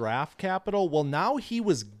his draft capital. Well, now he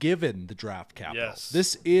was given the draft capital. Yes.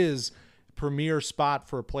 This is a premier spot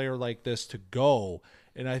for a player like this to go.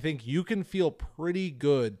 And I think you can feel pretty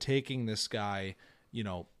good taking this guy,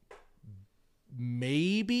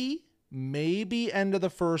 maybe end of the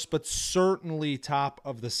first, but certainly top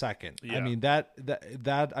of the second. Yeah. I mean,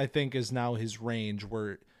 that I think is now his range,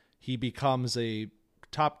 where he becomes a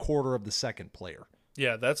top quarter of the second player.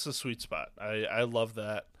 Yeah, that's the sweet spot. I love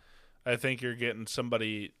that. I think you're getting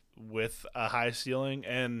somebody with a high ceiling,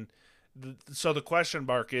 and so the question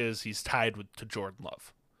mark is, he's tied to Jordan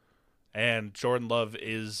Love. And Jordan Love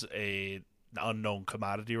is an unknown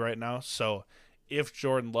commodity right now. So if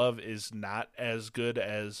Jordan Love is not as good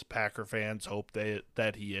as Packer fans hope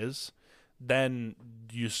that he is, then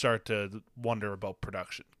you start to wonder about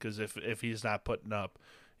production. Because if he's not putting up,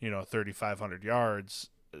 3,500 yards,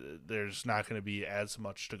 there's not going to be as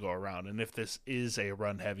much to go around. And if this is a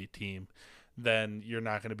run-heavy team, then you're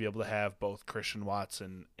not going to be able to have both Christian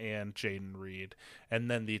Watson and Jaden Reed,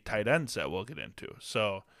 and then the tight ends that we'll get into.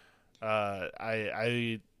 So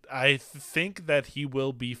I think that he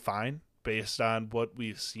will be fine based on what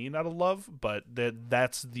we've seen out of Love, but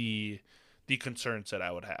that's the concerns that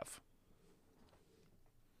I would have.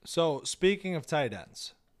 So speaking of tight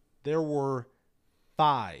ends, there were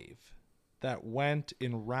 5 that went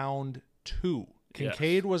in round 2.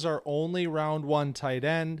 Kincaid was our only round 1 tight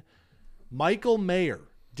end. Michael Mayer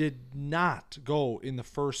did not go in the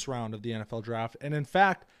first round of the NFL draft, and in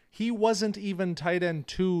fact, he wasn't even tight end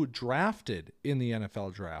 2 drafted in the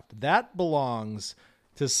NFL draft. That belongs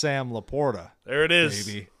to Sam Laporta. There it is.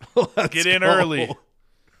 Baby. Get in early.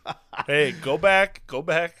 Hey, go back,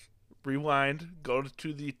 rewind, go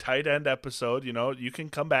to the tight end episode. You can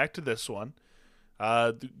come back to this one.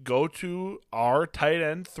 Go to our tight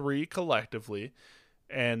end 3 collectively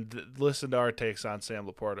and listen to our takes on Sam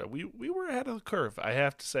Laporta. We were ahead of the curve, I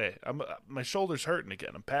have to say. My shoulder's hurting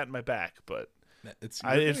again. I'm patting my back, but it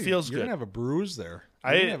feels good. You're going to have a bruise there.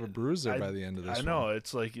 You're going to have a bruise there by the end of this I know.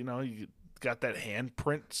 It's like, you got that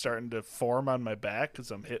handprint starting to form on my back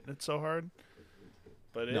because I'm hitting it so hard.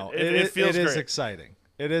 But it feels great. It is exciting.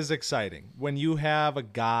 It is exciting. When you have a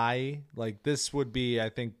guy, like this would be, I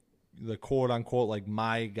think, the quote-unquote, like,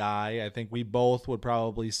 my guy. I think we both would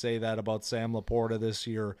probably say that about Sam Laporta this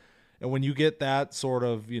year. And when you get that sort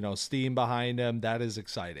of, steam behind him, that is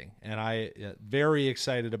exciting. And I very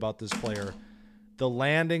excited about this player. The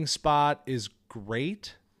landing spot is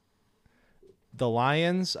great. The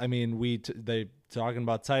Lions, I mean, they talking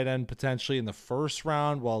about tight end potentially in the first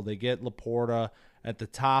round. Well, they get Laporta at the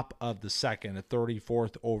top of the second, at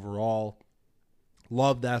 34th overall.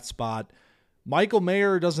 Love that spot. Michael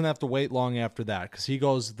Mayer doesn't have to wait long after that because he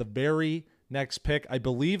goes the very next pick. I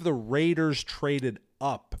believe the Raiders traded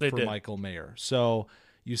up for Michael Mayer. So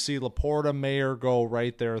you see Laporta, Mayer go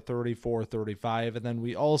right there, 34, 35. And then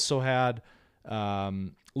we also had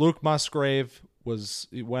Luke Musgrave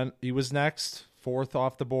he was next, 4th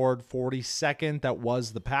off the board, 42nd. That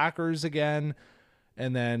was the Packers again.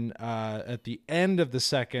 And then at the end of the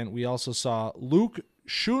second, we also saw Luke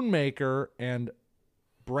Schoonmaker and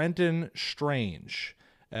Brenton Strange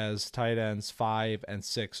as tight ends 5 and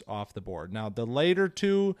 6 off the board. Now, the later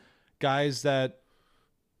two guys that,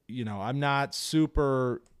 I'm not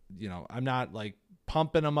super, I'm not like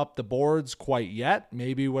pumping them up the boards quite yet.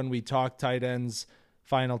 Maybe when we talk tight ends,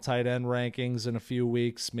 final tight end rankings in a few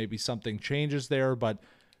weeks, maybe something changes there, but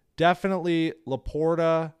definitely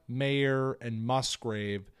Laporta, Mayer, and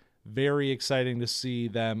Musgrave. Very exciting to see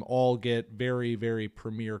them all get very, very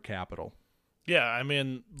premier capital. Yeah, I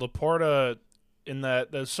mean, Laporta in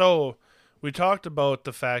that. So we talked about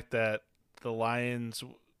the fact that the Lions,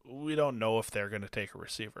 we don't know if they're going to take a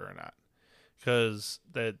receiver or not, because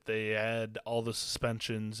that they had all the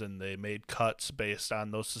suspensions and they made cuts based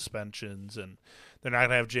on those suspensions, and they're not going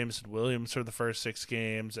to have Jameson Williams for the first 6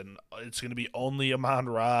 games, and it's going to be only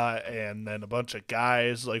Amon-Ra and then a bunch of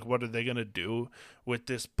guys. Like, what are they going to do with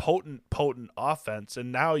this potent offense?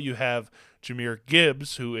 And now you have Jahmyr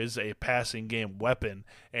Gibbs, who is a passing game weapon,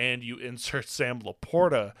 and you insert Sam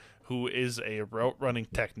Laporta, who is a route running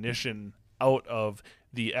technician out of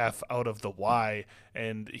the F, out of the Y,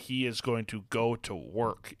 and he is going to go to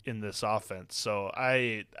work in this offense. So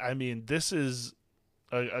I mean, this is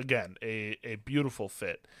again a beautiful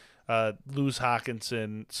fit. Lose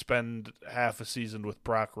Hawkinson, spend half a season with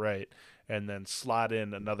Brock Wright, and then slot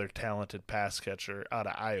in another talented pass catcher out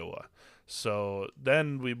of Iowa. So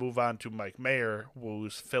then we move on to Mike Mayer,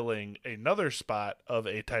 who's filling another spot of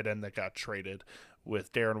a tight end that got traded,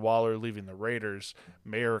 with Darren Waller leaving the Raiders.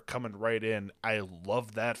 Mayer coming right in. I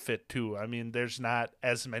love that fit too. I mean, there's not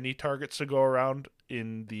as many targets to go around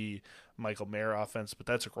in the Michael Mayer offense, but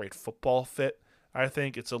that's a great football fit. I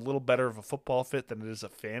think it's a little better of a football fit than it is a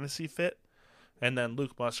fantasy fit. And then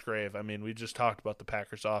Luke Musgrave, I mean, we just talked about the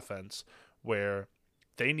Packers offense where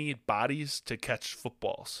they need bodies to catch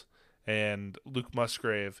footballs. And Luke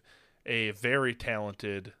Musgrave, a very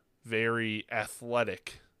talented, very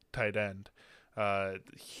athletic tight end,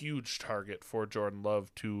 huge target for Jordan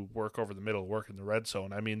Love to work over the middle, work in the red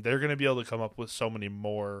zone. I mean, they're going to be able to come up with so many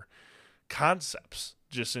more concepts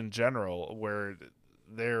just in general where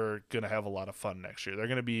they're going to have a lot of fun next year.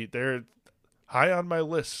 They're high on my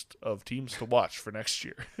list of teams to watch for next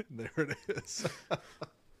year. There it is.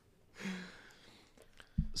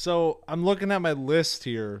 So I'm looking at my list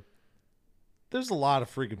here. There's a lot of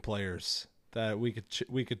freaking players that we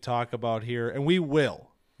could talk about here, and we will.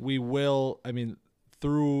 I mean,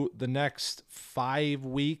 through the next 5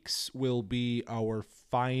 weeks will be our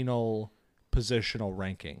final positional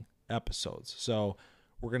ranking episodes. So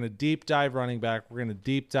we're going to deep dive running back. We're going to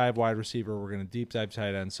deep dive wide receiver. We're going to deep dive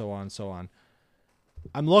tight end, so on and so on.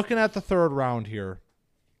 I'm looking at the 3rd round here.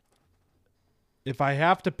 If I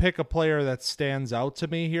have to pick a player that stands out to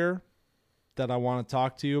me here that I want to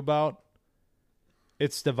talk to you about,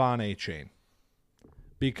 it's Devon Achane.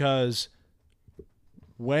 Because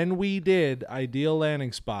when we did Ideal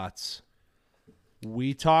Landing Spots,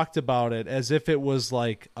 we talked about it as if it was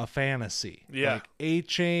like a fantasy. Yeah. Like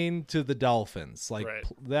Achane to the Dolphins. Like, right.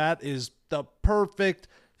 That is the perfect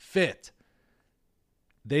fit.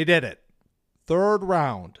 They did it. 3rd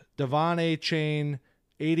round, Devon Achane,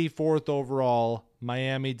 84th overall,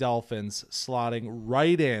 Miami Dolphins, slotting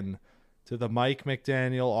right in to the Mike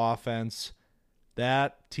McDaniel offense.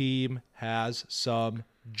 That team has some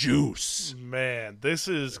juice. Man, this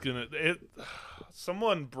is gonna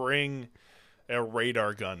someone bring a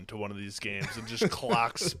radar gun to one of these games and just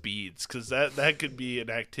clock speeds, because that could be an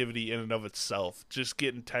activity in and of itself. Just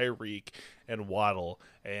getting Tyreek and Waddle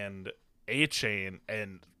and Achane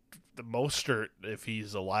and the Mostert, if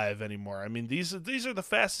he's alive anymore. I mean, these are the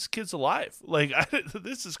fastest kids alive. Like,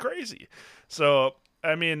 this is crazy. So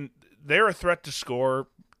I mean, they're a threat to score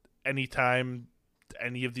anytime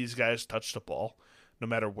any of these guys touch the ball. No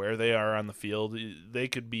matter where they are on the field, they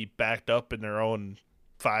could be backed up in their own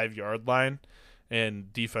 5-yard line,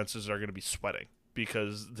 and defenses are going to be sweating,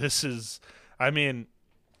 because this is, I mean,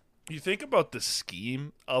 you think about the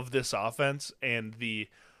scheme of this offense and the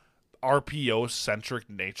RPO-centric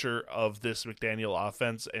nature of this McDaniel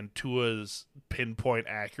offense and Tua's pinpoint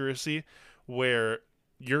accuracy, where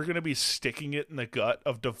you're going to be sticking it in the gut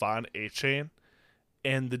of Devon Achane,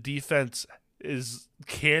 and the defense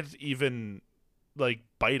can't even like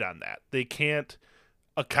bite on that. They can't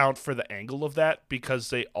account for the angle of that, because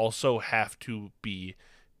they also have to be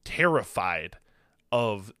terrified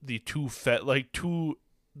of the two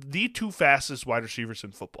fastest wide receivers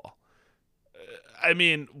in football. I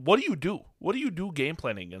mean, what do you do? What do you do game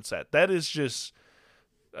planning against that? That is just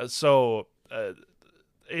Achane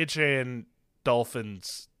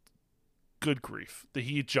Dolphins, good grief.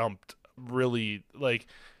 He jumped really, like,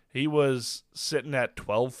 he was sitting at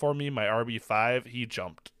 12 for me, my RB5. He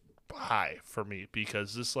jumped high for me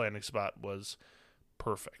because this landing spot was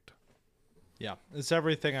perfect. Yeah, it's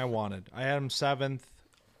everything I wanted. I had him 7th,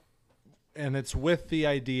 and it's with the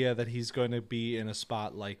idea that he's going to be in a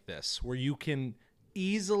spot like this where you can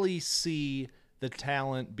easily see the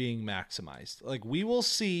talent being maximized. Like, we will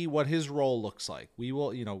see what his role looks like. We will,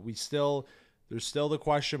 there's still the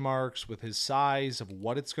question marks with his size of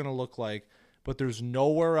what it's going to look like, but there's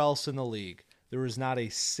nowhere else in the league. There is not a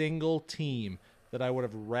single team that I would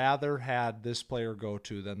have rather had this player go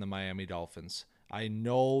to than the Miami Dolphins. I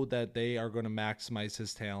know that they are going to maximize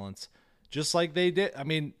his talents just like they did. I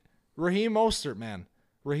mean, Raheem Mostert, man.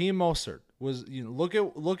 Raheem Mostert was, look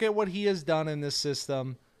at what he has done in this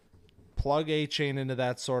system. Plug A-Chain into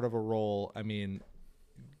that sort of a role. I mean,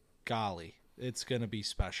 golly, it's going to be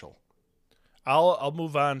special. I'll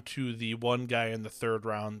move on to the one guy in the 3rd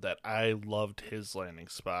round that I loved his landing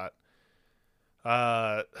spot.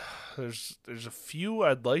 There's a few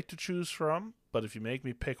I'd like to choose from, but if you make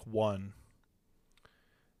me pick one,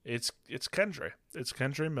 it's Kendre. It's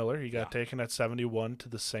Kendre Miller. He got taken at 71 to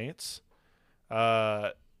the Saints.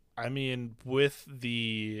 I mean, with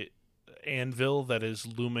the anvil that is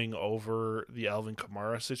looming over the Alvin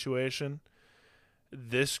Kamara situation,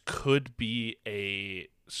 this could be a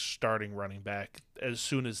starting running back as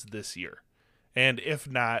soon as this year. And if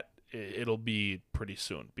not, it'll be pretty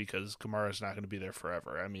soon because Kamara's not going to be there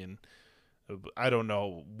forever. I mean, I don't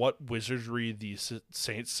know what wizardry the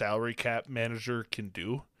Saints salary cap manager can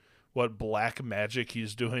do, what black magic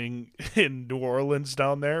he's doing in New Orleans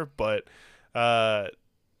down there, but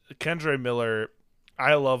Kendre Miller,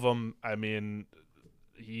 I love him. I mean,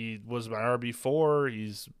 he was my RB4.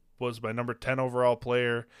 He was my number 10 overall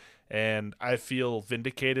player, and I feel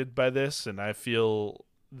vindicated by this, and I feel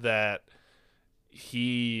that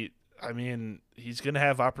he's going to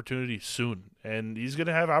have opportunity soon, and he's going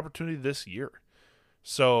to have opportunity this year.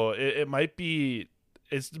 So it might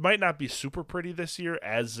not be super pretty this year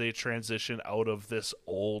as they transition out of this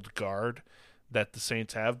old guard that the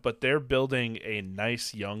Saints have, but they're building a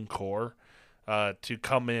nice young core to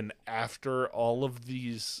come in after all of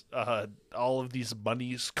these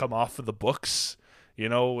monies come off of the books,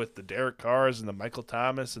 with the Derek Carrs and the Michael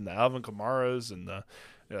Thomas and the Alvin Kamaras and the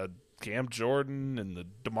Cam Jordan and the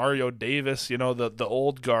DeMario Davis. The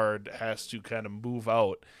old guard has to kind of move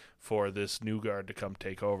out for this new guard to come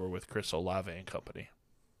take over with Chris Olave and company.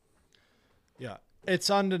 Yeah. It's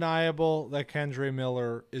undeniable that Kendre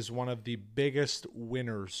Miller is one of the biggest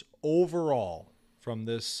winners overall from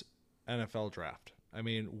this NFL draft. I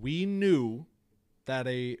mean, we knew that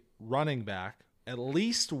a running back, at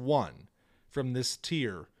least one from this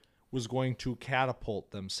tier, was going to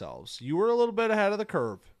catapult themselves. You were a little bit ahead of the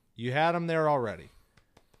curve. You had him there already.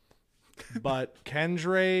 But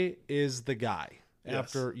Kendre is the guy. Yes.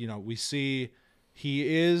 After, we see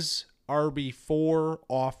he is RB4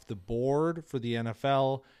 off the board for the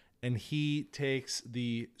NFL, and he takes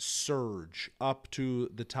the surge up to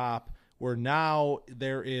the top where now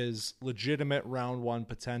there is legitimate round 1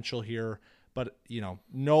 potential here, but,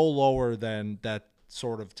 no lower than that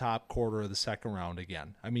sort of top quarter of the 2nd round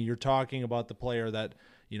again. I mean, you're talking about the player that,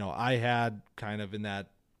 I had kind of in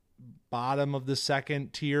that bottom of the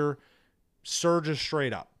 2nd tier, surges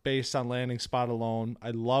straight up based on landing spot alone.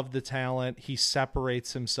 I love the talent. He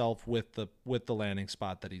separates himself with the landing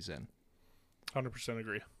spot that he's in. 100%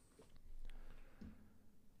 agree.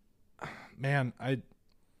 Man,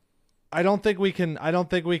 I don't think we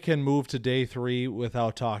can move to day 3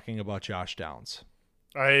 without talking about Josh Downs.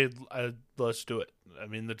 Let's do it. I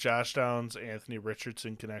mean, the Josh Downs Anthony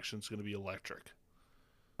Richardson connection is going to be electric.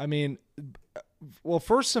 I mean, well,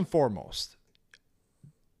 first and foremost,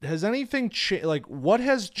 has anything changed? Like, what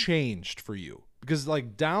has changed for you? Because,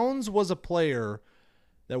 Downs was a player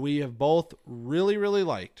that we have both really, really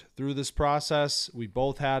liked through this process. We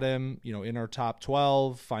both had him, in our top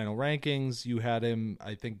 12 final rankings. You had him,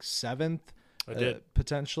 I think, 7th. I did.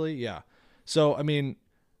 Potentially. Yeah. So, I mean,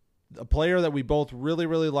 a player that we both really,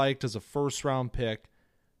 really liked as a 1st-round pick.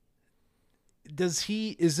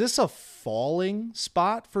 Is this a falling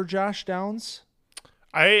spot for Josh Downs?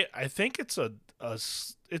 I think it's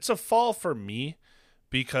a fall for me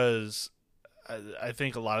because I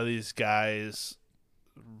think a lot of these guys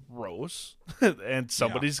rose and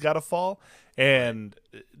somebody's got to fall, and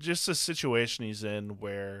just the situation he's in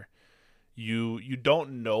where you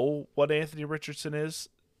don't know what Anthony Richardson is.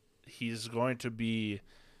 He's going to be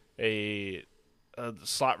a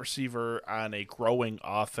slot receiver on a growing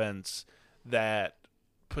offense that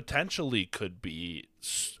potentially could be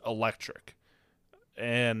electric,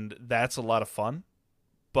 and that's a lot of fun.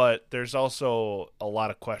 But there's also a lot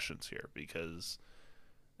of questions here because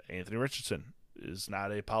Anthony Richardson, is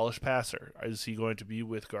not a polished passer. Is he going to be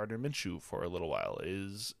with Gardner Minshew for a little while?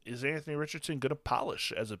 Is Anthony Richardson going to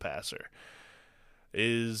polish as a passer?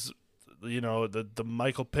 Is, the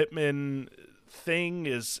Michael Pittman thing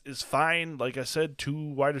is fine. Like I said,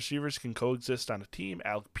 2 wide receivers can coexist on a team.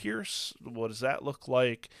 Alec Pierce, what does that look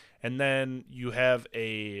like? And then you have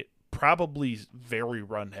a probably very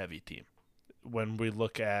run-heavy team when we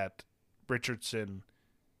look at Richardson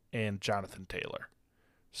and Jonathan Taylor.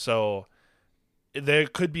 So there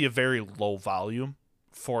could be a very low volume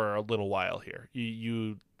for a little while here.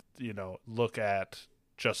 You look at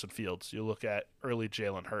Justin Fields. You look at early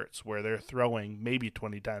Jalen Hurts, where they're throwing maybe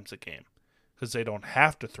 20 times a game because they don't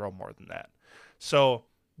have to throw more than that. So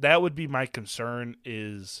that would be my concern,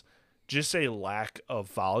 is just a lack of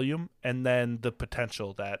volume, and then the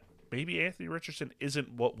potential that maybe Anthony Richardson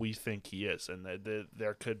isn't what we think he is, and that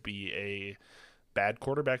there could be a bad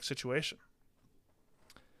quarterback situation.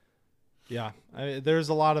 Yeah, there's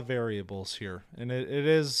a lot of variables here, and it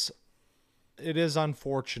is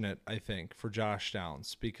unfortunate, I think, for Josh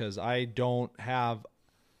Downs, because I don't have,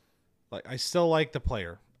 I still like the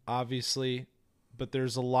player, obviously, but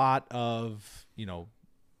there's a lot of,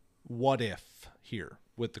 what if here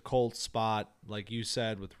with the Colts spot, like you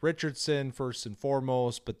said, with Richardson first and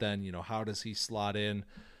foremost, but then, how does he slot in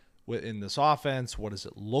within this offense? What does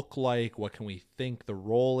it look like? What can we think the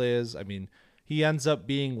role is? I mean, he ends up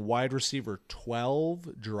being wide receiver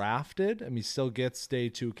 12 drafted. I mean, he still gets day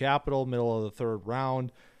 2 capital, middle of the 3rd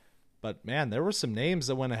round. But, man, there were some names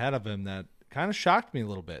that went ahead of him that kind of shocked me a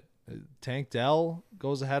little bit. Tank Dell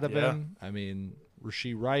goes ahead of him. I mean,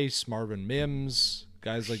 Rashee Rice, Marvin Mims,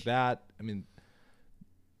 guys like that. I mean,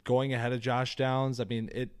 going ahead of Josh Downs. I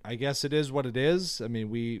mean, I guess it is what it is. I mean,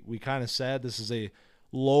 we kind of said this is a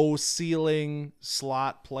low ceiling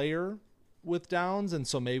slot player with Downs, and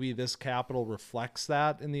so maybe this capital reflects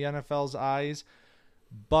that in the NFL's eyes.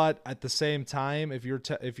 But at the same time, if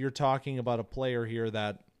you're talking about a player here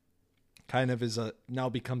that kind of now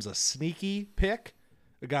becomes a sneaky pick,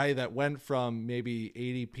 a guy that went from maybe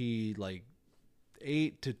ADP like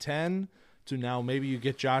 8 to 10 to now maybe you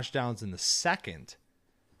get Josh Downs in the 2nd.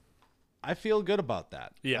 I feel good about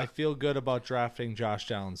that. Yeah. I feel good about drafting Josh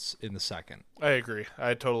Downs in the 2nd. I agree.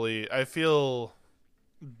 I feel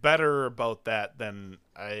better about that than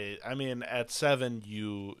I mean, at 7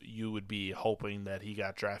 you would be hoping that he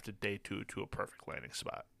got drafted day 2 to a perfect landing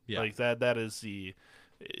spot. Yeah. Like that is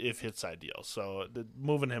if it's ideal. So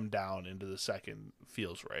moving him down into the 2nd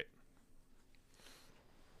feels right.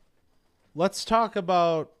 Let's talk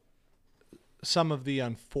about some of the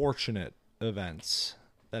unfortunate events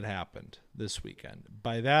that happened this weekend.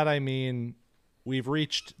 By that I mean we've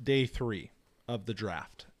reached day 3 of the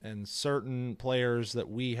draft, and certain players that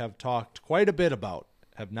we have talked quite a bit about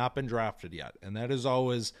have not been drafted yet. And that is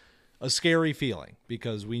always a scary feeling,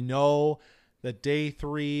 because we know that day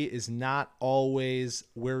 3 is not always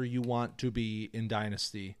where you want to be in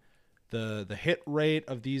Dynasty. The hit rate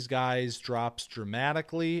of these guys drops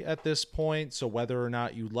dramatically at this point, so whether or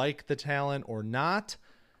not you like the talent or not,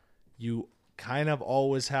 you kind of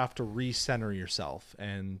always have to recenter yourself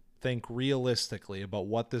and think realistically about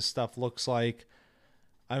what this stuff looks like.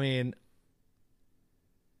 I mean,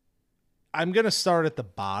 I'm going to start at the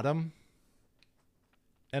bottom,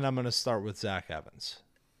 and I'm going to start with Zach Evans,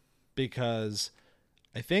 because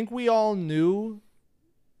I think we all knew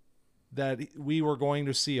that we were going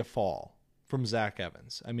to see a fall from Zach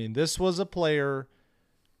Evans. I mean, this was a player,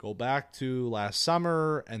 go back to last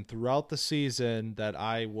summer and throughout the season, that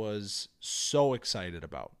I was so excited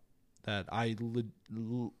about, that I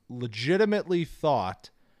legitimately thought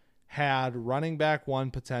had running back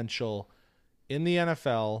 1 potential in the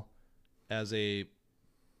NFL as a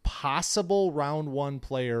possible round 1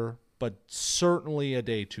 player, but certainly a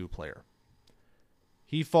day 2 player.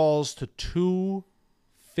 He falls to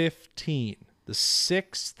 215, the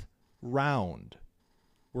 6th round,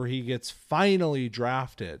 where he gets finally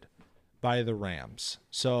drafted by the Rams.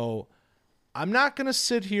 So I'm not going to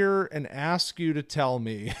sit here and ask you to tell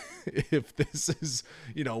me if this is,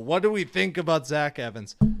 what do we think about Zach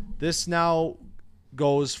Evans? This now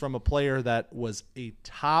goes from a player that was a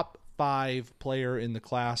top 5 player in the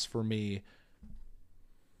class for me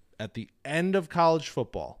at the end of college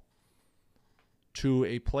football to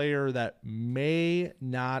a player that may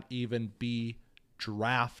not even be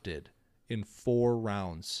drafted in 4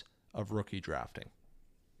 rounds of rookie drafting.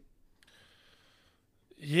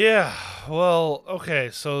 Yeah, well,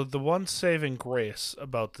 okay, so the one saving grace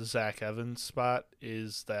about the Zach Evans spot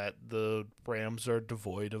is that the Rams are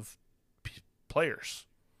devoid of players.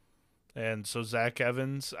 And so Zach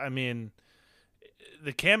Evans, I mean,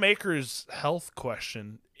 the Cam Akers health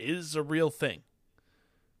question is a real thing.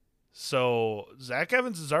 So Zach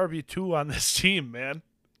Evans is RB2 on this team, man.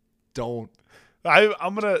 Don't I'm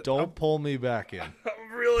pull me back in.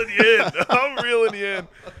 I'm reeling you in. I'm reeling you in.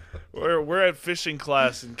 We're at fishing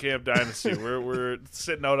class in Camp Dynasty. We're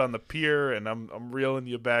sitting out on the pier, and I'm reeling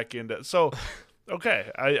you back into. So, okay,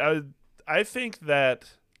 I think that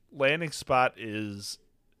landing spot is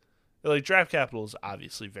like draft capital is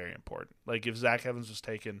obviously very important. Like if Zach Evans was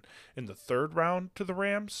taken in the 3rd round to the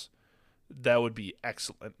Rams, that would be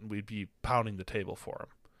excellent, and we'd be pounding the table for him.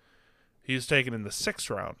 He's taken in the 6th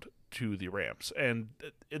round to the Rams, and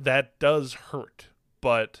that does hurt,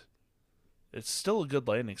 but it's still a good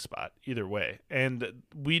landing spot either way. And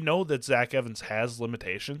we know that Zach Evans has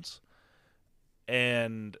limitations,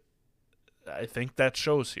 and I think that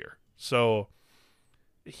shows here. So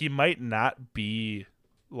he might not be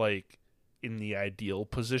like in the ideal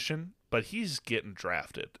position, but he's getting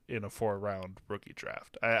drafted in a 4-round rookie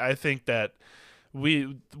draft. I think that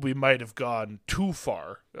we might have gone too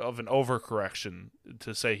far of an overcorrection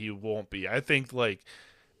to say he won't be. I think like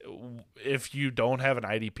if you don't have an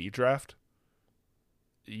IDP draft,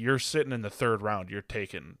 you're sitting in the 3rd round, you're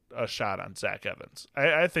taking a shot on Zach Evans.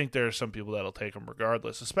 I think there are some people that'll take him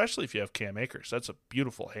regardless, especially if you have Cam Akers. That's a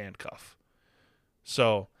beautiful handcuff.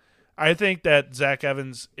 So I think that Zach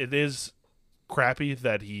Evans, it is crappy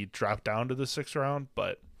that he dropped down to the 6th round,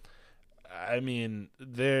 but I mean,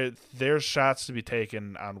 there's shots to be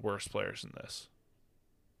taken on worse players than this.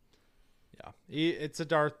 Yeah, it's a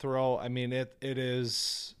dart throw. I mean,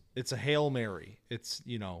 it's a Hail Mary. It's,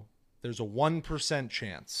 there's a 1%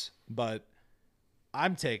 chance, but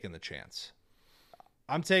I'm taking the chance.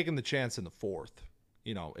 I'm taking the chance in the 4th.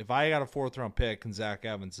 If I got a 4th round pick and Zach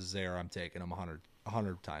Evans is there, I'm taking him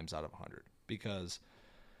 100 times out of 100 because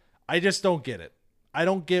I just don't get it. I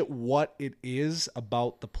don't get what it is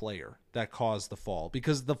about the player that caused the fall,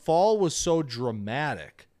 because the fall was so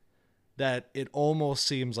dramatic that it almost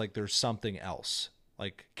seems like there's something else,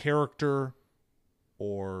 like character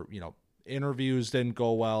or, interviews didn't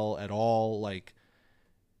go well at all. Like,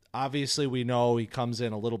 obviously we know he comes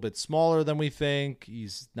in a little bit smaller than we think.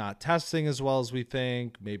 He's not testing as well as we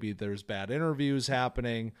think. Maybe there's bad interviews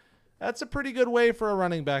happening. That's a pretty good way for a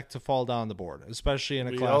running back to fall down the board, especially in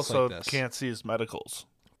a class like this. We also can't see his medicals.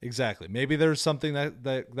 Exactly. Maybe there's something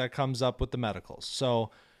that comes up with the medicals. So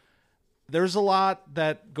there's a lot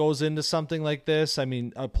that goes into something like this. I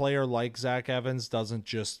mean, a player like Zach Evans doesn't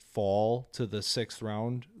just fall to the 6th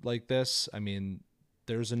round like this. I mean,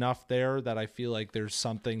 there's enough there that I feel like there's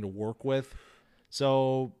something to work with.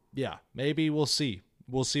 So, yeah, maybe we'll see.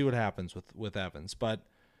 We'll see what happens with Evans. But,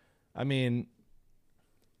 I mean,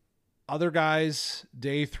 other guys,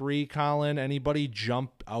 day 3, Colin, anybody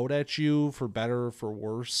jump out at you for better or for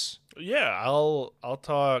worse? Yeah, I'll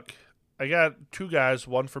talk. I got 2 guys,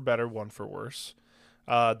 one for better, one for worse.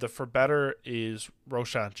 The for better is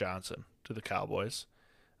Roschon Johnson to the Cowboys.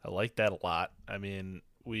 I like that a lot. I mean,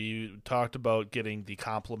 we talked about getting the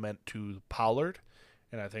compliment to Pollard,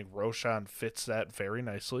 and I think Roschon fits that very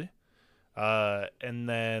nicely. And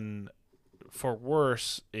then for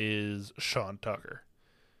worse is Sean Tucker.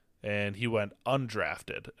 And he went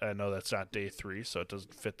undrafted. I know that's not day 3, so it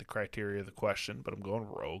doesn't fit the criteria of the question, but I'm going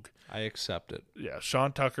rogue. I accept it. Yeah,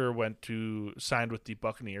 Sean Tucker signed with the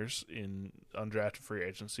Buccaneers in undrafted free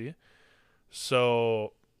agency.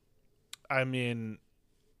 So, I mean,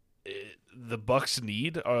 the Bucs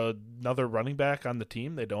need another running back on the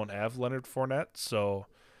team. They don't have Leonard Fournette, so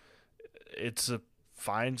it's a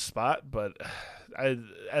fine spot. But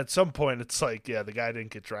at some point, it's like, yeah, the guy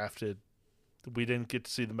didn't get drafted. We didn't get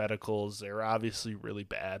to see the medicals. They were obviously really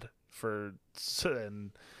bad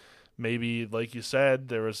and maybe, like you said,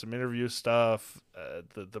 there was some interview stuff.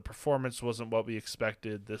 The performance wasn't what we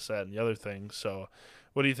expected, this, that, and the other thing. So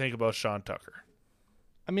what do you think about Sean Tucker?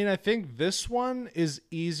 I mean, I think this one is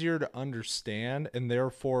easier to understand, and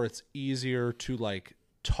therefore it's easier to, like,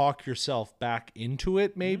 talk yourself back into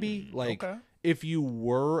it, maybe. Okay. If you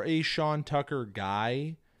were a Sean Tucker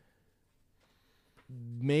guy,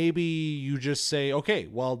 maybe you just say, okay,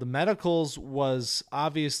 well, the medicals was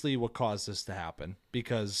obviously what caused this to happen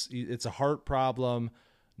because it's a heart problem.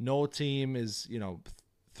 No team is,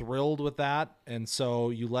 thrilled with that. And so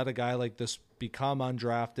you let a guy like this become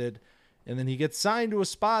undrafted, and then he gets signed to a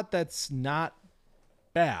spot that's not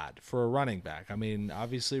bad for a running back. I mean,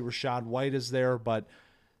 obviously Rachaad White is there, but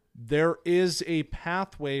there is a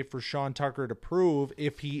pathway for Sean Tucker to prove,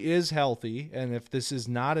 if he is healthy and if this is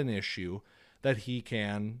not an issue, that he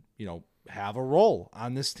can, have a role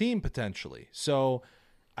on this team potentially. So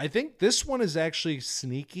I think this one is actually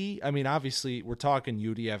sneaky. I mean, obviously we're talking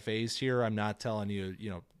UDFAs here. I'm not telling you,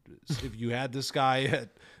 if you had this guy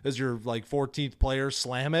as your like 14th player,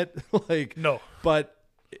 slam it. Like, no. But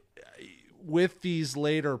with these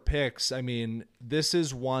later picks, I mean, this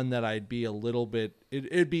is one that I'd be a little bit,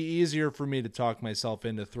 it'd be easier for me to talk myself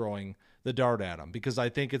into throwing the dart at him, because I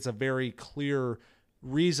think it's a very clear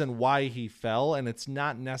reason why he fell, and it's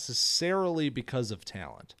not necessarily because of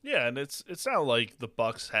talent. Yeah, and it's not like the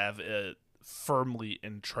Bucks have a firmly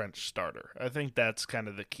entrenched starter. I think that's kind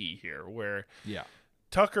of the key here, where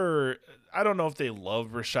Tucker, I don't know if they love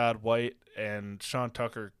Rashad White, and Sean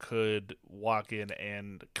Tucker could walk in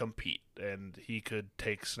and compete, and he could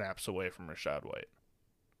take snaps away from Rashad White.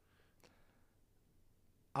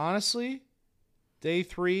 Honestly, day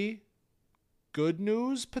 3, good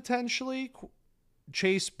news potentially.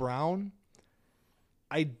 Chase Brown.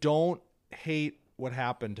 I don't hate what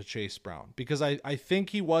happened to Chase Brown, because I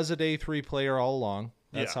think he was a day 3 player all along.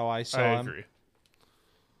 That's how I saw him. Agree.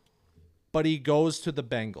 But he goes to the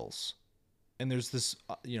Bengals. And there's this,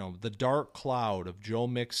 the dark cloud of Joe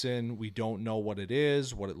Mixon. We don't know what it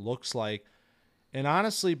is, what it looks like. And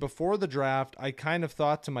honestly, before the draft, I kind of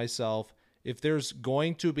thought to myself, if there's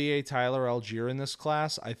going to be a Tyler Algier in this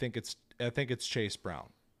class, I think it's Chase Brown.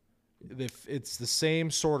 If it's the same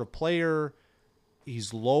sort of player,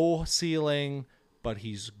 he's low ceiling, but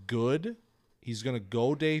he's good. He's going to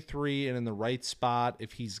go day 3 and in the right spot.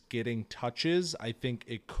 If he's getting touches, I think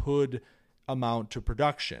it could amount to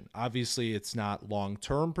production. Obviously, it's not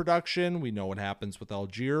long-term production. We know what happens with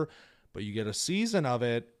Algier, but you get a season of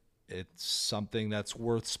it. It's something that's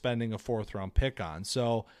worth spending a 4th-round pick on.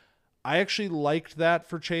 So I actually liked that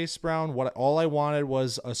for Chase Brown. All I wanted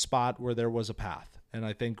was a spot where there was a path. And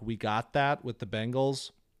I think we got that with the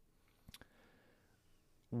Bengals.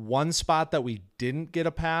 One spot that we didn't get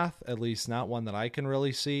a path, at least not one that I can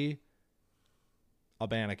really see,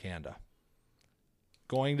 Abanikanda.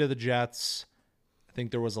 Going to the Jets, I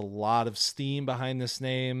think there was a lot of steam behind this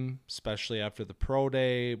name, especially after the pro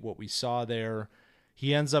day, what we saw there.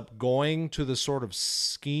 He ends up going to the sort of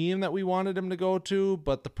scheme that we wanted him to go to,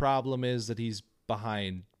 but the problem is that he's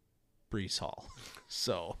behind Breece Hall.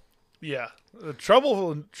 So... yeah,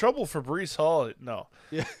 trouble for Breece Hall. No,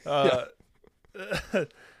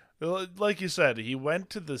 like you said, he went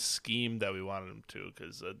to the scheme that we wanted him to,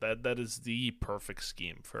 because that is the perfect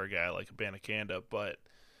scheme for a guy like Abanikanda. But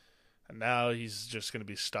now he's just going to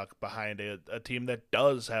be stuck behind a team that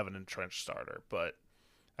does have an entrenched starter. But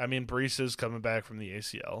I mean, Breece is coming back from the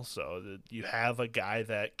ACL, so you have a guy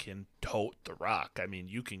that can tote the rock. I mean,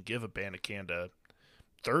 you can give Abanikanda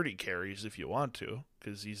 30 carries if you want to,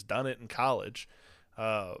 because he's done it in college.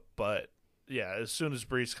 But yeah, as soon as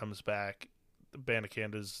Breece comes back,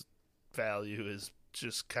 Banikanda's value is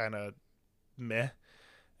just kind of meh.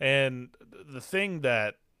 And the thing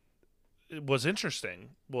that was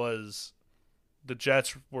interesting was the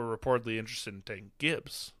Jets were reportedly interested in taking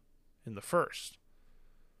Gibbs in the first,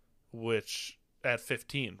 which at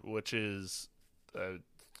 15, which is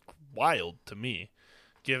wild to me,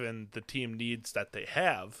 given the team needs that they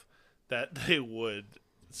have, that they would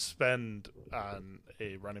spend on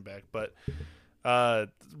a running back. But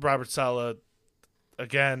Robert Saleh,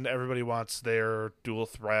 again, everybody wants their dual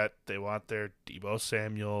threat. They want their Deebo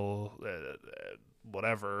Samuel,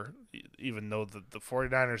 whatever, even though the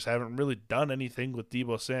 49ers haven't really done anything with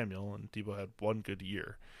Deebo Samuel, and Deebo had one good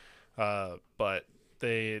year. But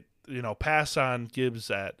they, pass on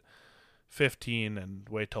Gibbs at 15 and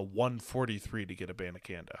wait till 143 to get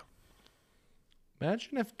Abanikanda.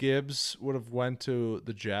 Imagine if Gibbs would have went to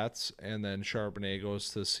the Jets and then Charbonnet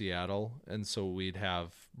goes to Seattle, and so we'd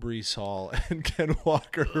have Breece Hall and Ken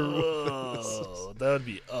Walker. Oh, that would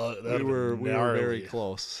be we were very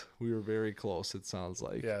close. We were very close, it sounds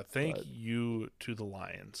like. Yeah, thank you to the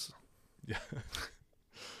Lions. Yeah.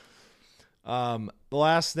 The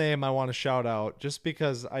last name I want to shout out, just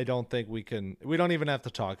because I don't think we don't even have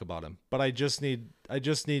to talk about him, but I just need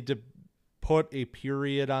to put a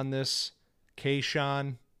period on this.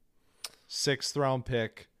 Kayshawn, 6th round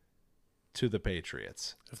pick to the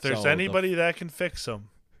Patriots. If there's anybody that can fix him,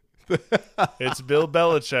 it's Bill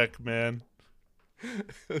Belichick, man.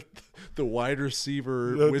 The wide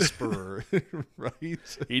receiver whisperer, right?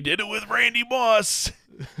 He did it with Randy Moss.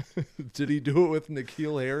 Did he do it with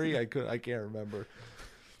N'Keal Harry? I can't remember.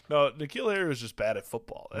 No, N'Keal Harry was just bad at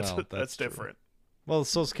football. That's different. Well,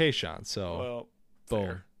 so's Kayshawn. So,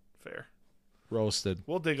 boom, fair. Roasted.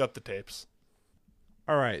 We'll dig up the tapes.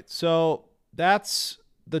 All right, so that's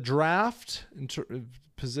the draft.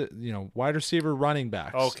 Wide receiver, running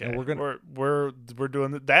backs. Okay, and we're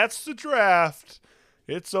doing that's the draft.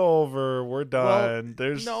 It's over. We're done.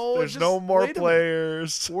 Well, there's no more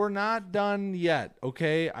players. We're not done yet.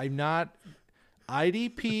 Okay, I'm not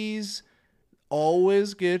IDPs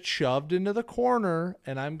always get shoved into the corner,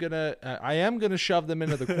 and I am gonna shove them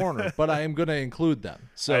into the corner, but I am gonna include them.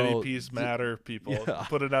 So IDPs matter, people. Yeah.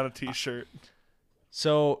 Put it on a t-shirt.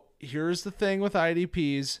 So here's the thing with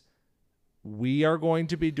IDPs. We are going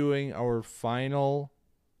to be doing our final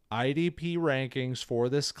IDP rankings for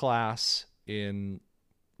this class in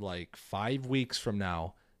like 5 weeks from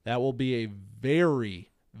now. That will be a very,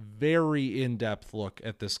 very in-depth look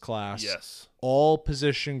at this class. Yes. All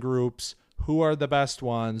position groups, who are the best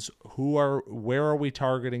ones, where are we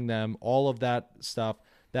targeting them, all of that stuff.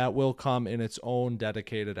 That will come in its own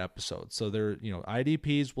dedicated episode. So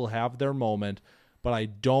IDPs will have their moment, but I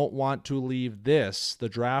don't want to leave the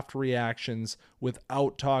draft reactions,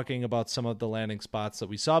 without talking about some of the landing spots that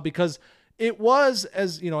we saw, because it was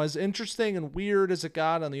as interesting and weird as it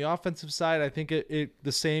got on the offensive side. I think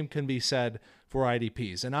the same can be said for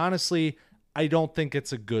IDPs. And honestly, I don't think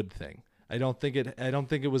it's a good thing. I don't think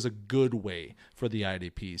it was a good way for the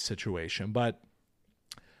IDP situation. But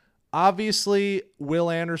obviously,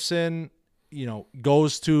 Will Anderson,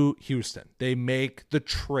 goes to Houston. They make the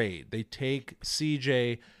trade. They take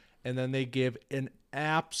CJ, and then they give an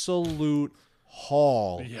absolute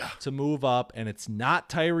haul to move up, and it's not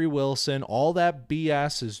Tyree Wilson. All that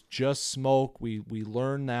BS is just smoke. We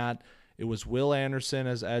learned that. It was Will Anderson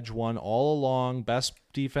as edge one all along, best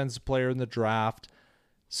defensive player in the draft.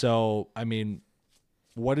 So, I mean,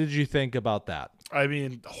 what did you think about that? I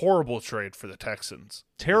mean, horrible trade for the Texans.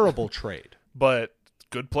 Terrible trade. But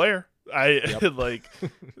good player. Like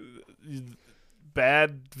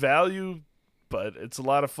bad value, but it's a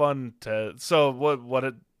lot of fun to. So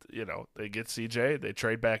they get CJ, they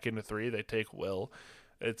trade back into 3, they take Will.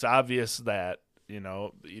 It's obvious that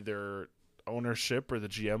either ownership or the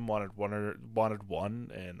GM wanted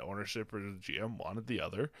one, and ownership or the GM wanted the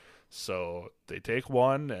other. So they take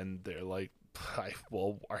one, and they're like,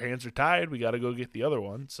 well, our hands are tied. We got to go get the other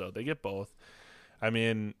one. So they get both. I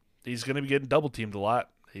mean, he's going to be getting double teamed a lot.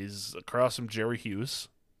 He's across from Jerry Hughes,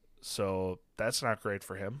 so that's not great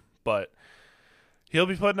for him. But he'll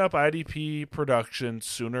be putting up IDP production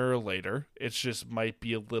sooner or later. It just might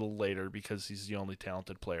be a little later because he's the only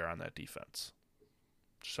talented player on that defense.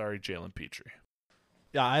 Sorry, Jalen Petrie.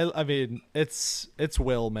 Yeah, I mean, it's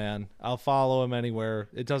Will, man. I'll follow him anywhere.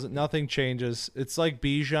 Nothing changes. It's like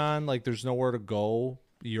Bijan, like there's nowhere to go.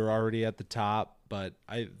 You're already at the top. But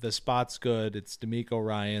the spot's good. It's D'Amico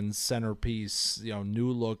Ryan's centerpiece,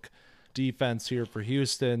 new look defense here for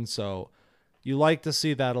Houston. So you like to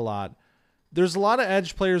see that a lot. There's a lot of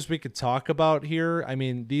edge players we could talk about here. I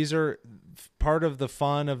mean, these are part of the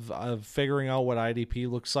fun of figuring out what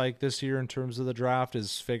IDP looks like this year in terms of the draft,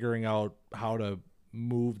 is figuring out how to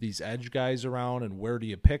move these edge guys around and where do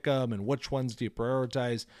you pick them and which ones do you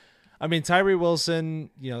prioritize. I mean, Tyree Wilson,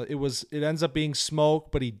 it ends up being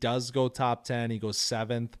smoke, but he does go top 10. He goes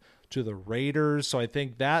 7th to the Raiders. So I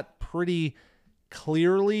think that pretty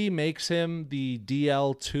clearly makes him the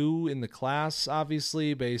DL2 in the class,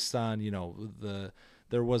 obviously, based on,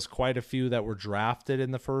 there was quite a few that were drafted in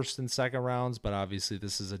the first and second rounds, but obviously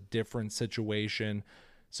this is a different situation.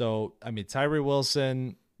 So, I mean, Tyree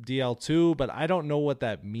Wilson, DL2, but I don't know what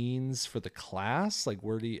that means for the class. Like,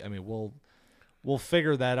 we'll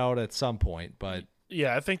figure that out at some point, but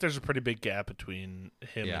yeah, I think there's a pretty big gap between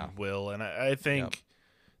him and Will, and I think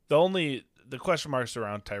the question marks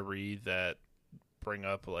around Tyree that bring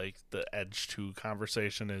up like the edge 2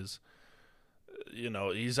 conversation is,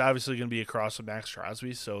 he's obviously going to be across from Max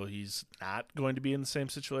Crosby, so he's not going to be in the same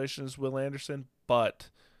situation as Will Anderson, but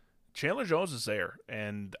Chandler Jones is there,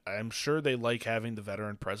 and I'm sure they like having the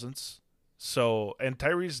veteran presence. So, and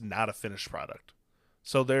Tyree's not a finished product,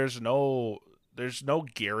 so there's no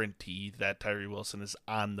guarantee that Tyree Wilson is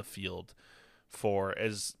on the field for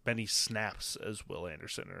as many snaps as Will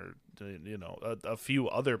Anderson or a few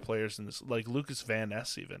other players in this, like Lucas Van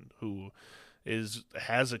Ness even, who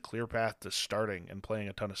has a clear path to starting and playing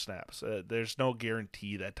a ton of snaps. There's no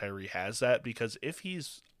guarantee that Tyree has that, because if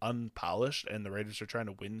he's unpolished and the Raiders are trying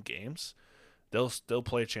to win games, they'll still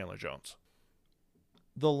play Chandler Jones.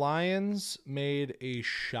 The Lions made a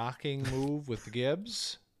shocking move with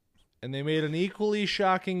Gibbs. And they made an equally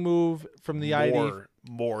shocking move from the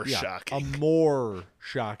shocking. A more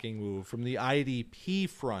shocking move from the IDP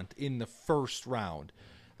front in the first round.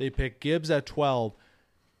 They pick Gibbs at 12.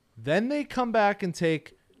 Then they come back and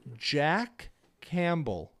take Jack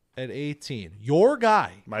Campbell at 18. Your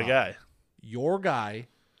guy. My guy. Your guy.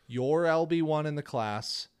 Your LB1 in the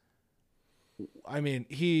class. I mean,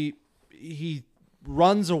 he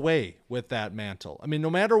runs away with that mantle. I mean,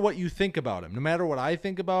 no matter what you think about him, no matter what I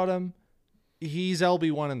think about him, he's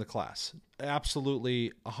LB1 in the class.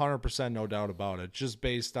 Absolutely 100% no doubt about it. Just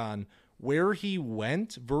based on where he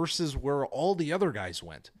went versus where all the other guys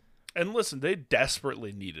went. And listen, they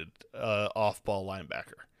desperately needed off-ball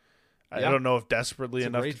linebacker. I Yeah. don't know if desperately It's a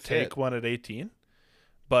enough great to take fit. one at 18,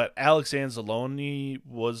 but Alex Anzalone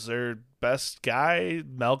was their best guy.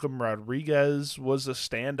 Malcolm Rodriguez was a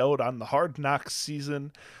standout on the Hard Knocks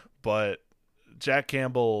season, but Jack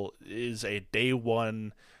Campbell is a day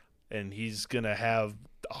one, and he's going to have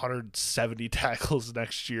 170 tackles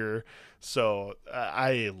next year. So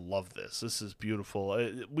I love this. This is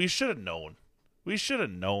beautiful. We should have known. We should have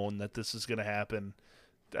known that this is going to happen.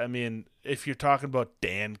 I mean, if you're talking about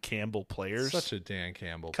Dan Campbell players. Such a Dan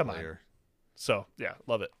Campbell Come player. on. So, yeah,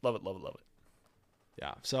 love it. Love it, love it, love it.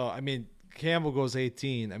 Yeah. So, I mean, Campbell goes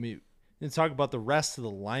 18. I mean, and talk about the rest of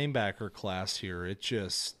the linebacker class here. It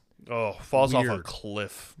just Falls off a weird.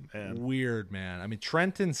 cliff, man. Weird, man. I mean,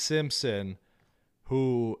 Trenton Simpson,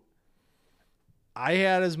 who I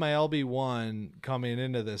had as my LB1 coming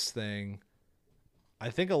into this thing,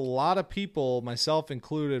 I think a lot of people, myself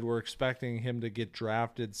included, were expecting him to get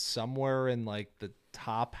drafted somewhere in like the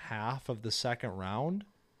top half of the second round.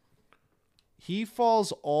 He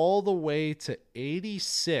falls all the way to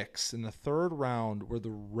 86 in the third round, where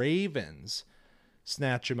the Ravens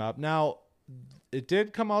snatch him up. Now, it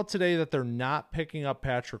did come out today that they're not picking up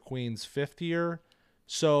Patrick Queen's fifth year.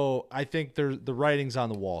 So I think the writing's on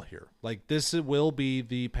the wall here. Like, this will be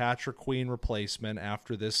the Patrick Queen replacement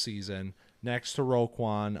after this season, next to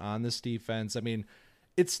Roquan on this defense. I mean,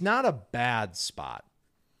 it's not a bad spot.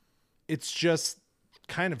 It's just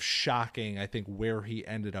kind of shocking, I think, where he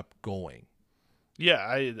ended up going. Yeah,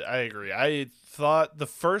 I agree. I thought the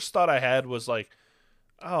first thought I had was like,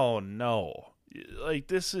 oh no, like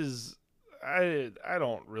this is I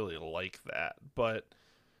don't really like that. But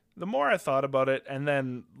the more I thought about it, and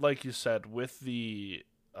then like you said, with the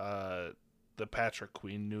Patrick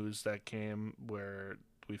Queen news that came, where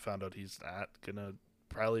we found out he's not gonna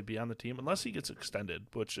probably be on the team unless he gets extended,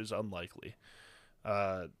 which is unlikely.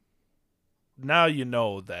 Now you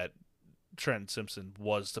know that Trent Simpson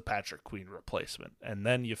was the Patrick Queen replacement, and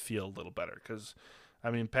then you feel a little better because, I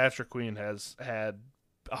mean, Patrick Queen has had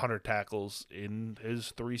 100 tackles in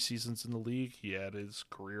his 3 seasons in the league. He had his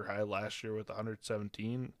career high last year with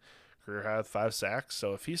 117, career high with 5 sacks.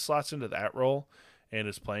 So if he slots into that role and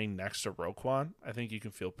is playing next to Roquan, I think you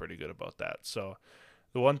can feel pretty good about that. So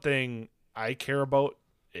the one thing I care about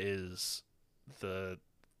is the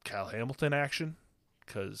Kyle Hamilton action,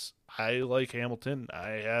 because I like Hamilton.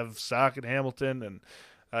 I have stock in Hamilton, and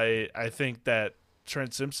I think that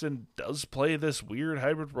Trent Simpson does play this weird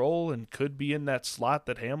hybrid role and could be in that slot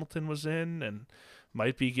that Hamilton was in and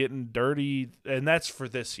might be getting dirty. And that's for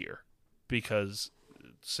this year, because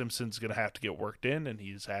Simpson's going to have to get worked in, and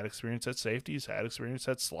he's had experience at safety. He's had experience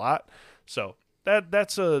at slot. So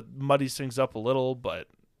that's muddies things up a little, but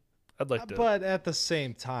I'd like to. But at the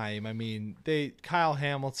same time, I mean, Kyle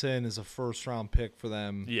Hamilton is a first-round pick for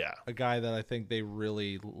them. Yeah. A guy that I think they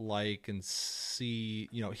really like and see.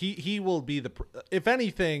 You know, he will be if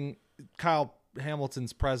anything, Kyle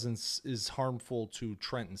Hamilton's presence is harmful to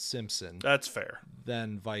Trenton Simpson. That's fair.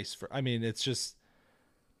 Then vice versa. I mean, it's just,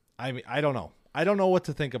 I mean, I don't know. I don't know what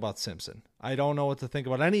to think about Simpson. I don't know what to think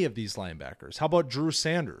about any of these linebackers. How about Drew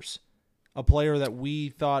Sanders? A player that we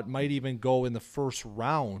thought might even go in the first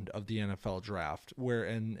round of the NFL draft,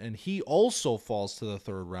 and he also falls to the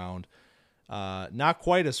third round. Not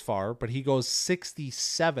quite as far, but he goes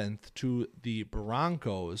 67th to the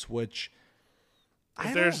Broncos, which If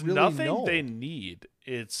I there's don't really nothing know. they need,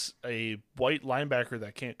 it's a white linebacker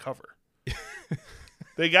that can't cover.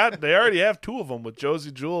 They already have 2 of them with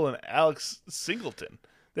Josie Jewell and Alex Singleton.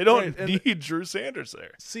 They don't need Drew Sanders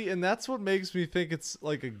there. See, and that's what makes me think it's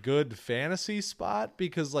like a good fantasy spot,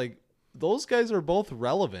 because like those guys are both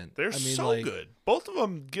relevant. They're good. Both of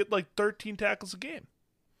them get like 13 tackles a game.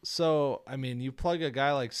 So, I mean, you plug a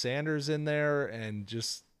guy like Sanders in there and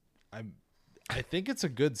just I think it's a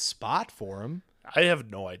good spot for him. I have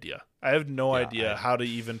no idea. I have no idea how to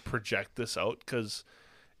even project this out, because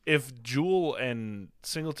if Jewell and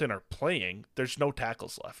Singleton are playing, there's no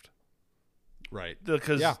tackles left. Right.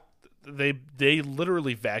 Because they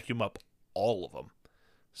literally vacuum up all of them.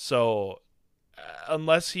 So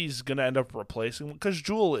unless he's going to end up replacing, because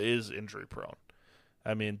Jewell is injury prone.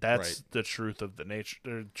 I mean, that's the truth of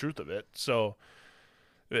the truth of it. So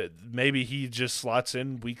maybe he just slots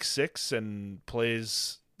in week 6 and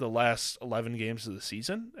plays the last 11 games of the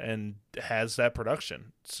season and has that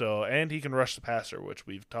production. So, and he can rush the passer, which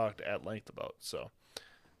we've talked at length about. So,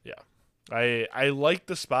 yeah. I like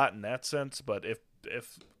the spot in that sense, but if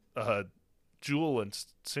Jewell and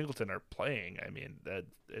Singleton are playing, I mean, that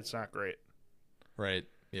it's not great. Right.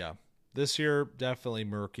 Yeah. This year, definitely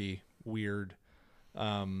murky, weird.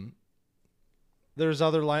 There's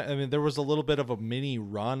other there was a little bit of a mini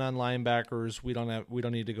run on linebackers. We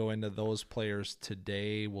don't need to go into those players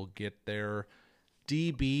today. We'll get there.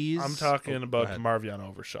 DBs. I'm talking about Marvion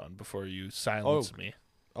Overshawn before you silence me.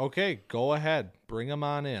 Okay, go ahead. Bring him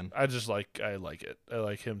on in. I like it. I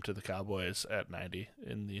like him to the Cowboys at 90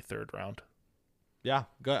 in the 3rd round. Yeah,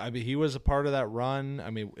 good. I mean, he was a part of that run.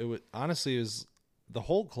 I mean, it was the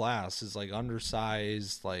whole class is like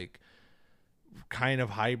undersized, like kind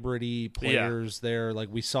of hybrid-y players there. Like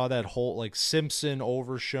we saw that whole like Simpson,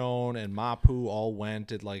 Overshown, and Mapu all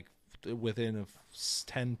went at like within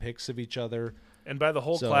 10 picks of each other. And by the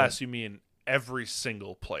whole class, you mean every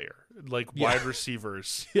single player. Like wide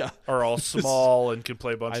receivers are all small and can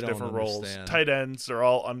play a bunch of different roles. Tight ends are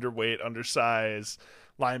all underweight, undersized.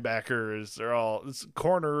 Linebackers, they're all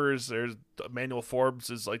corners. There's Emmanuel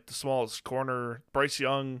Forbes is like the smallest corner. Bryce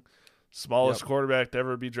Young, smallest quarterback to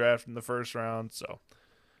ever be drafted in the 1st round. So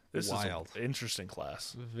this is an interesting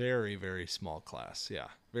class. Very, very small class. Yeah,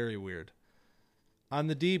 very weird. On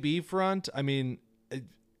the DB front, I mean,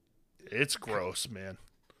 it's gross, man.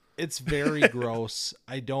 It's very gross.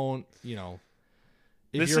 I don't,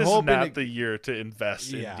 this is not the year to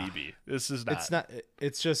invest in DB. This is not. It's not.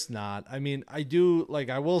 It's just not. I mean,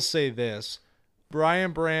 I will say this.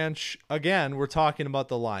 Brian Branch, again, we're talking about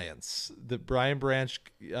the Lions. Brian Branch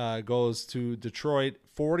goes to Detroit.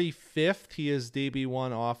 45th, he is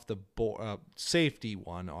DB1 off the board, safety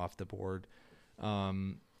 1 off the board.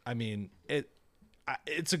 I mean,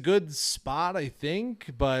 it's a good spot, I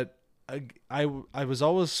think, but I was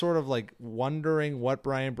always sort of like wondering what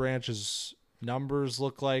Brian Branch's numbers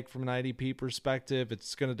look like from an IDP perspective.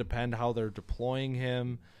 It's going to depend how they're deploying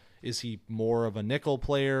him. Is he more of a nickel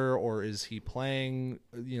player or is he playing,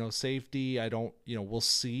 safety? I don't, we'll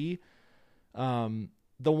see. The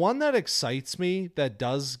one that excites me, that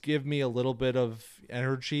does give me a little bit of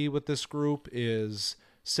energy with this group, is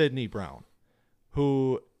Sidney Brown,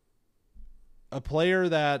 a player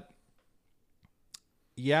that,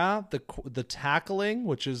 the tackling,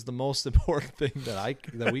 which is the most important thing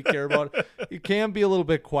that we care about, it can be a little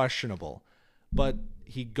bit questionable. But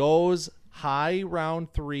he goes high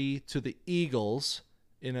round 3 to the Eagles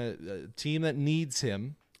in a team that needs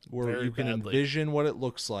him, where very you can badly envision what it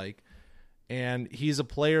looks like. And he's a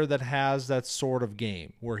player that has that sort of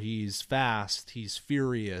game where he's fast, he's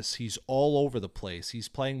furious, he's all over the place, he's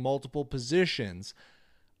playing multiple positions.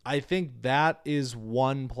 I think that is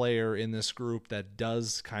one player in this group that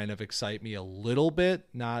does kind of excite me a little bit.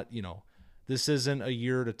 Not, this isn't a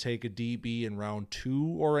year to take a DB in round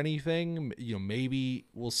 2 or anything. Maybe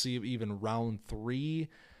we'll see even round 3,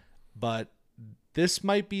 but this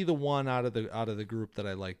might be the one out of the group that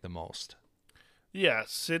I like the most. Yeah,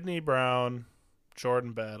 Sidney Brown,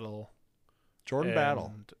 Jordan Battle.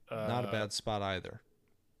 Not a bad spot either.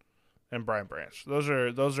 And Brian Branch. Those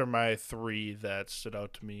are my 3 that stood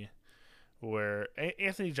out to me, where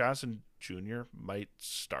Anthony Johnson Jr. might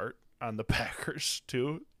start on the Packers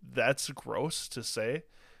too. That's gross to say,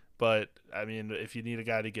 but I mean, if you need a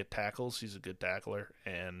guy to get tackles, he's a good tackler.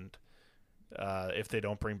 And if they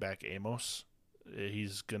don't bring back Amos,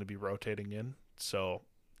 he's going to be rotating in. So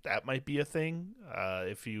that might be a thing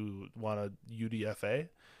if you want a UDFA.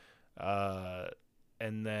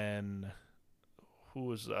 And then who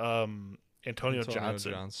was Antonio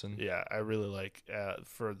Johnson? Yeah, I really like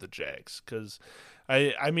for the Jags, because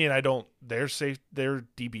I mean, I don't. Their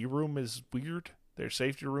DB room is weird. Their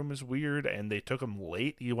safety room is weird, and they took him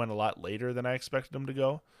late. He went a lot later than I expected him to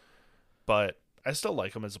go, but I still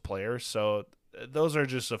like him as a player. So those are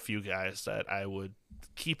just a few guys that I would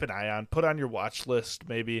keep an eye on, put on your watch list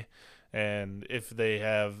maybe, and if they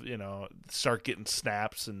have, start getting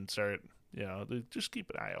snaps and start, just keep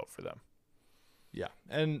an eye out for them. Yeah,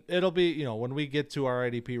 and it'll be, when we get to our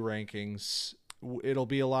IDP rankings, it'll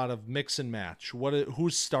be a lot of mix and match.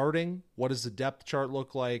 Who's starting? What does the depth chart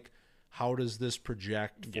look like? How does this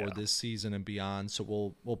project for this season and beyond?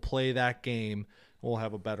 So we'll play that game. We'll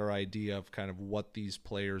have a better idea of kind of what these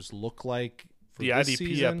players look like for the this IDP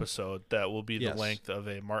season. Episode that will be the length of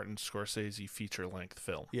a Martin Scorsese feature-length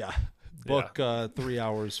film. Yeah. Book 3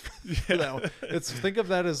 hours for that one. Think of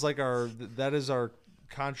that as like that is our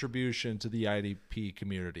contribution to the IDP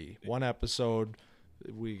community. One episode,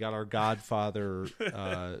 we got our Godfather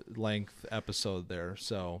length episode there.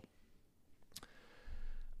 So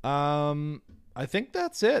I think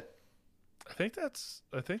that's it. I think that's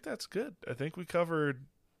good. I think we covered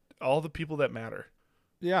all the people that matter.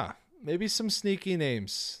 Yeah, maybe some sneaky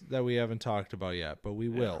names that we haven't talked about yet, but we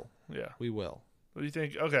will. Yeah. We will. What do you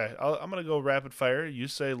think? Okay, I'm going to go rapid fire. You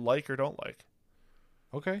say like or don't like.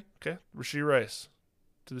 Okay. Okay. Rashee Rice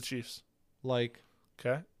to the Chiefs. Like.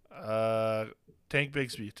 Okay. Tank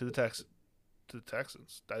Bigsby to the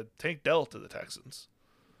Texans. Tank Dell to the Texans.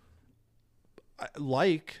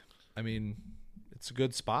 I mean, it's a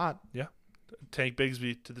good spot. Yeah. Tank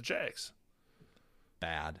Bigsby to the Jags.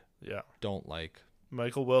 Bad. Yeah. Don't like.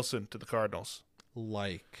 Michael Wilson to the Cardinals.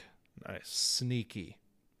 Like. Nice. Sneaky.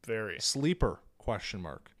 Very. Sleeper, question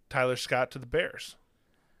mark. Tyler Scott to the Bears.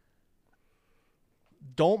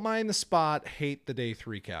 Don't mind the spot, hate the day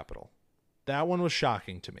 3 capital. That one was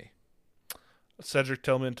shocking to me. Cedric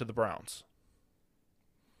Tillman to the Browns.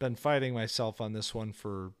 Been fighting myself on this one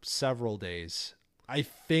for several days. I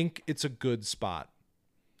think it's a good spot.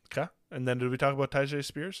 Okay. And then did we talk about Tyjae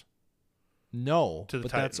Spears? No, To the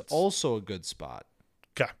but Titans. that's also a good spot.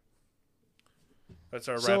 Okay. That's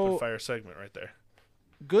our rapid fire segment right there.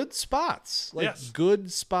 Good spots. Yes.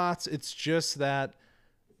 Good spots. It's just that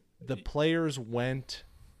the players went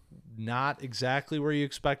not exactly where you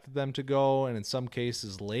expected them to go, and in some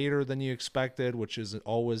cases later than you expected, which is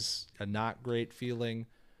always a not great feeling.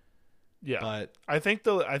 Yeah. But I think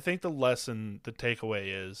the lesson, the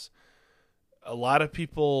takeaway is a lot of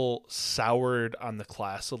people soured on the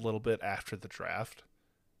class a little bit after the draft,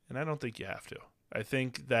 and I don't think you have to. I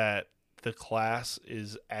think that the class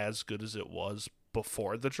is as good as it was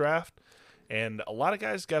before the draft, and a lot of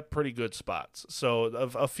guys got pretty good spots. So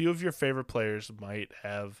a few of your favorite players might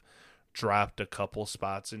have dropped a couple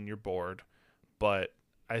spots in your board, but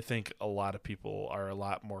I think a lot of people are a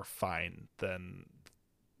lot more fine than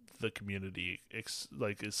the community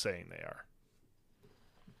is saying they are.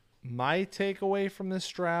 my takeaway from this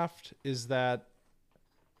draft is that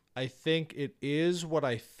I think it is what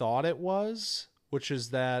I thought it was, which is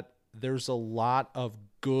that there's a lot of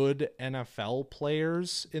good NFL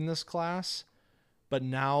players in this class. But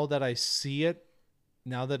now that I see it,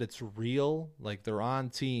 now that it's real, like they're on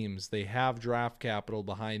teams, they have draft capital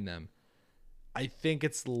behind them, I think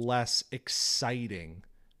it's less exciting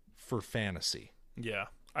for fantasy. Yeah,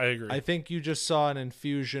 I agree. I think you just saw an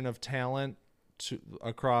infusion of talent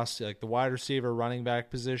across like the wide receiver, running back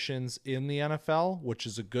positions in the NFL, which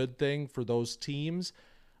is a good thing for those teams.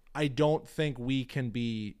 I don't think we can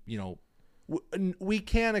be, we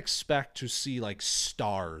can't expect to see like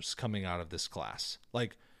stars coming out of this class.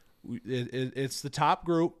 Like it's the top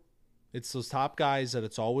group. It's those top guys that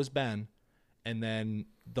it's always been. And then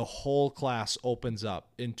the whole class opens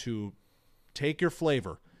up into take your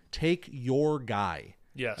flavor, take your guy.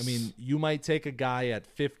 Yes. I mean, you might take a guy at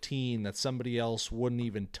 15 that somebody else wouldn't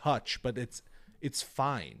even touch, but it's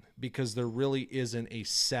fine because there really isn't a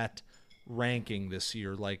set ranking this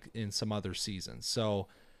year like in some other seasons. So,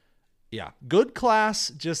 yeah, good class,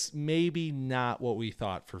 just maybe not what we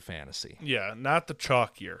thought for fantasy. Yeah, not the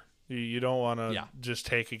chalk year. You don't want to Yeah. just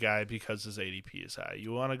take a guy because his ADP is high.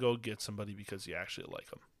 You want to go get somebody because you actually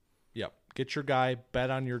like him. Yep. Get your guy, bet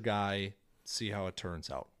on your guy, see how it turns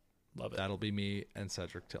out. Love it. That'll be me and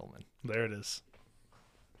Cedric Tillman. There it is.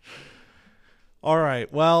 All right.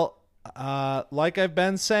 Well, like I've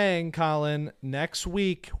been saying, Colin, next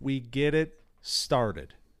week we get it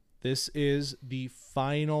started. This is the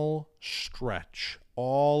final stretch.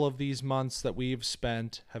 All of these months that we've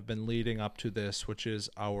spent have been leading up to this, which is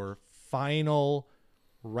our final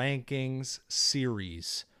rankings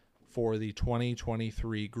series for the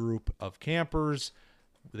 2023 group of campers.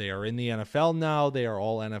 They are in the NFL now. They are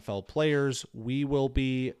all NFL players. We will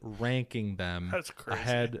be ranking them. That's crazy.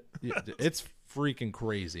 Ahead. It's freaking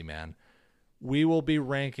crazy, man. We will be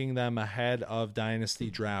ranking them ahead of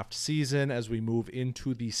Dynasty draft season as we move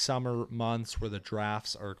into the summer months where the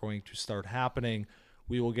drafts are going to start happening.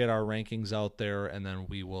 We will get our rankings out there, and then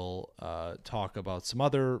we will talk about some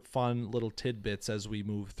other fun little tidbits as we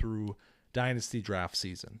move through Dynasty draft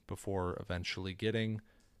season before eventually getting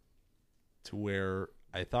to where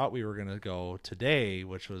I thought we were going to go today,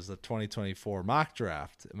 which was the 2024 mock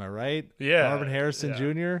draft. Am I right? Yeah. Marvin Harrison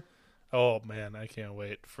Jr.? Oh, man, I can't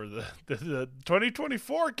wait for the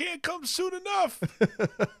 2024 can't come soon enough.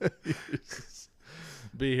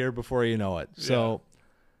 Be here before you know it. So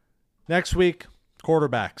next week,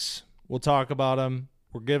 quarterbacks. We'll talk about them.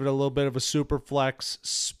 We'll give it a little bit of a super flex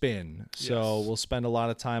spin. So we'll spend a lot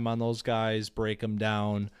of time on those guys, break them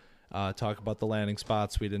down, talk about the landing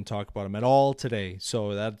spots. We didn't talk about them at all today.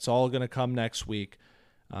 So that's all going to come next week.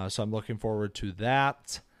 So I'm looking forward to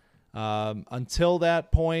that. Until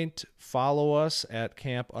that point, follow us at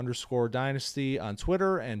camp_dynasty on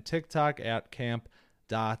Twitter and TikTok at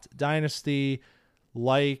camp.dynasty.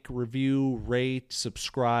 Like, review, rate,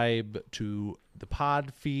 subscribe to the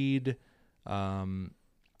pod feed.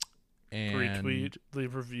 and retweet,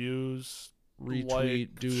 leave reviews,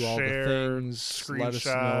 retweet, do all the share, things. Let us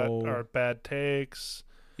know our bad takes.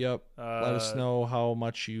 Yep. Let us know how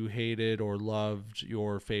much you hated or loved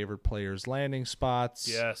your favorite players' landing spots.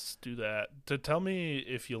 Yes, do that. To tell me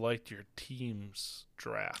if you liked your team's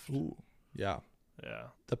draft. Ooh, yeah. Yeah.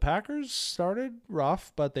 The Packers started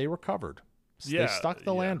rough, but they recovered. They stuck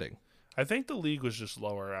the landing. I think the league was just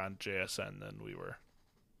lower on JSN than we were.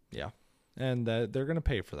 Yeah. And they're going to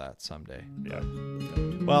pay for that someday. Yeah.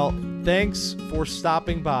 Well, thanks for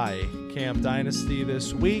stopping by Camp Dynasty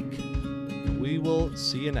this week. We will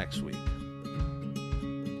see you next week.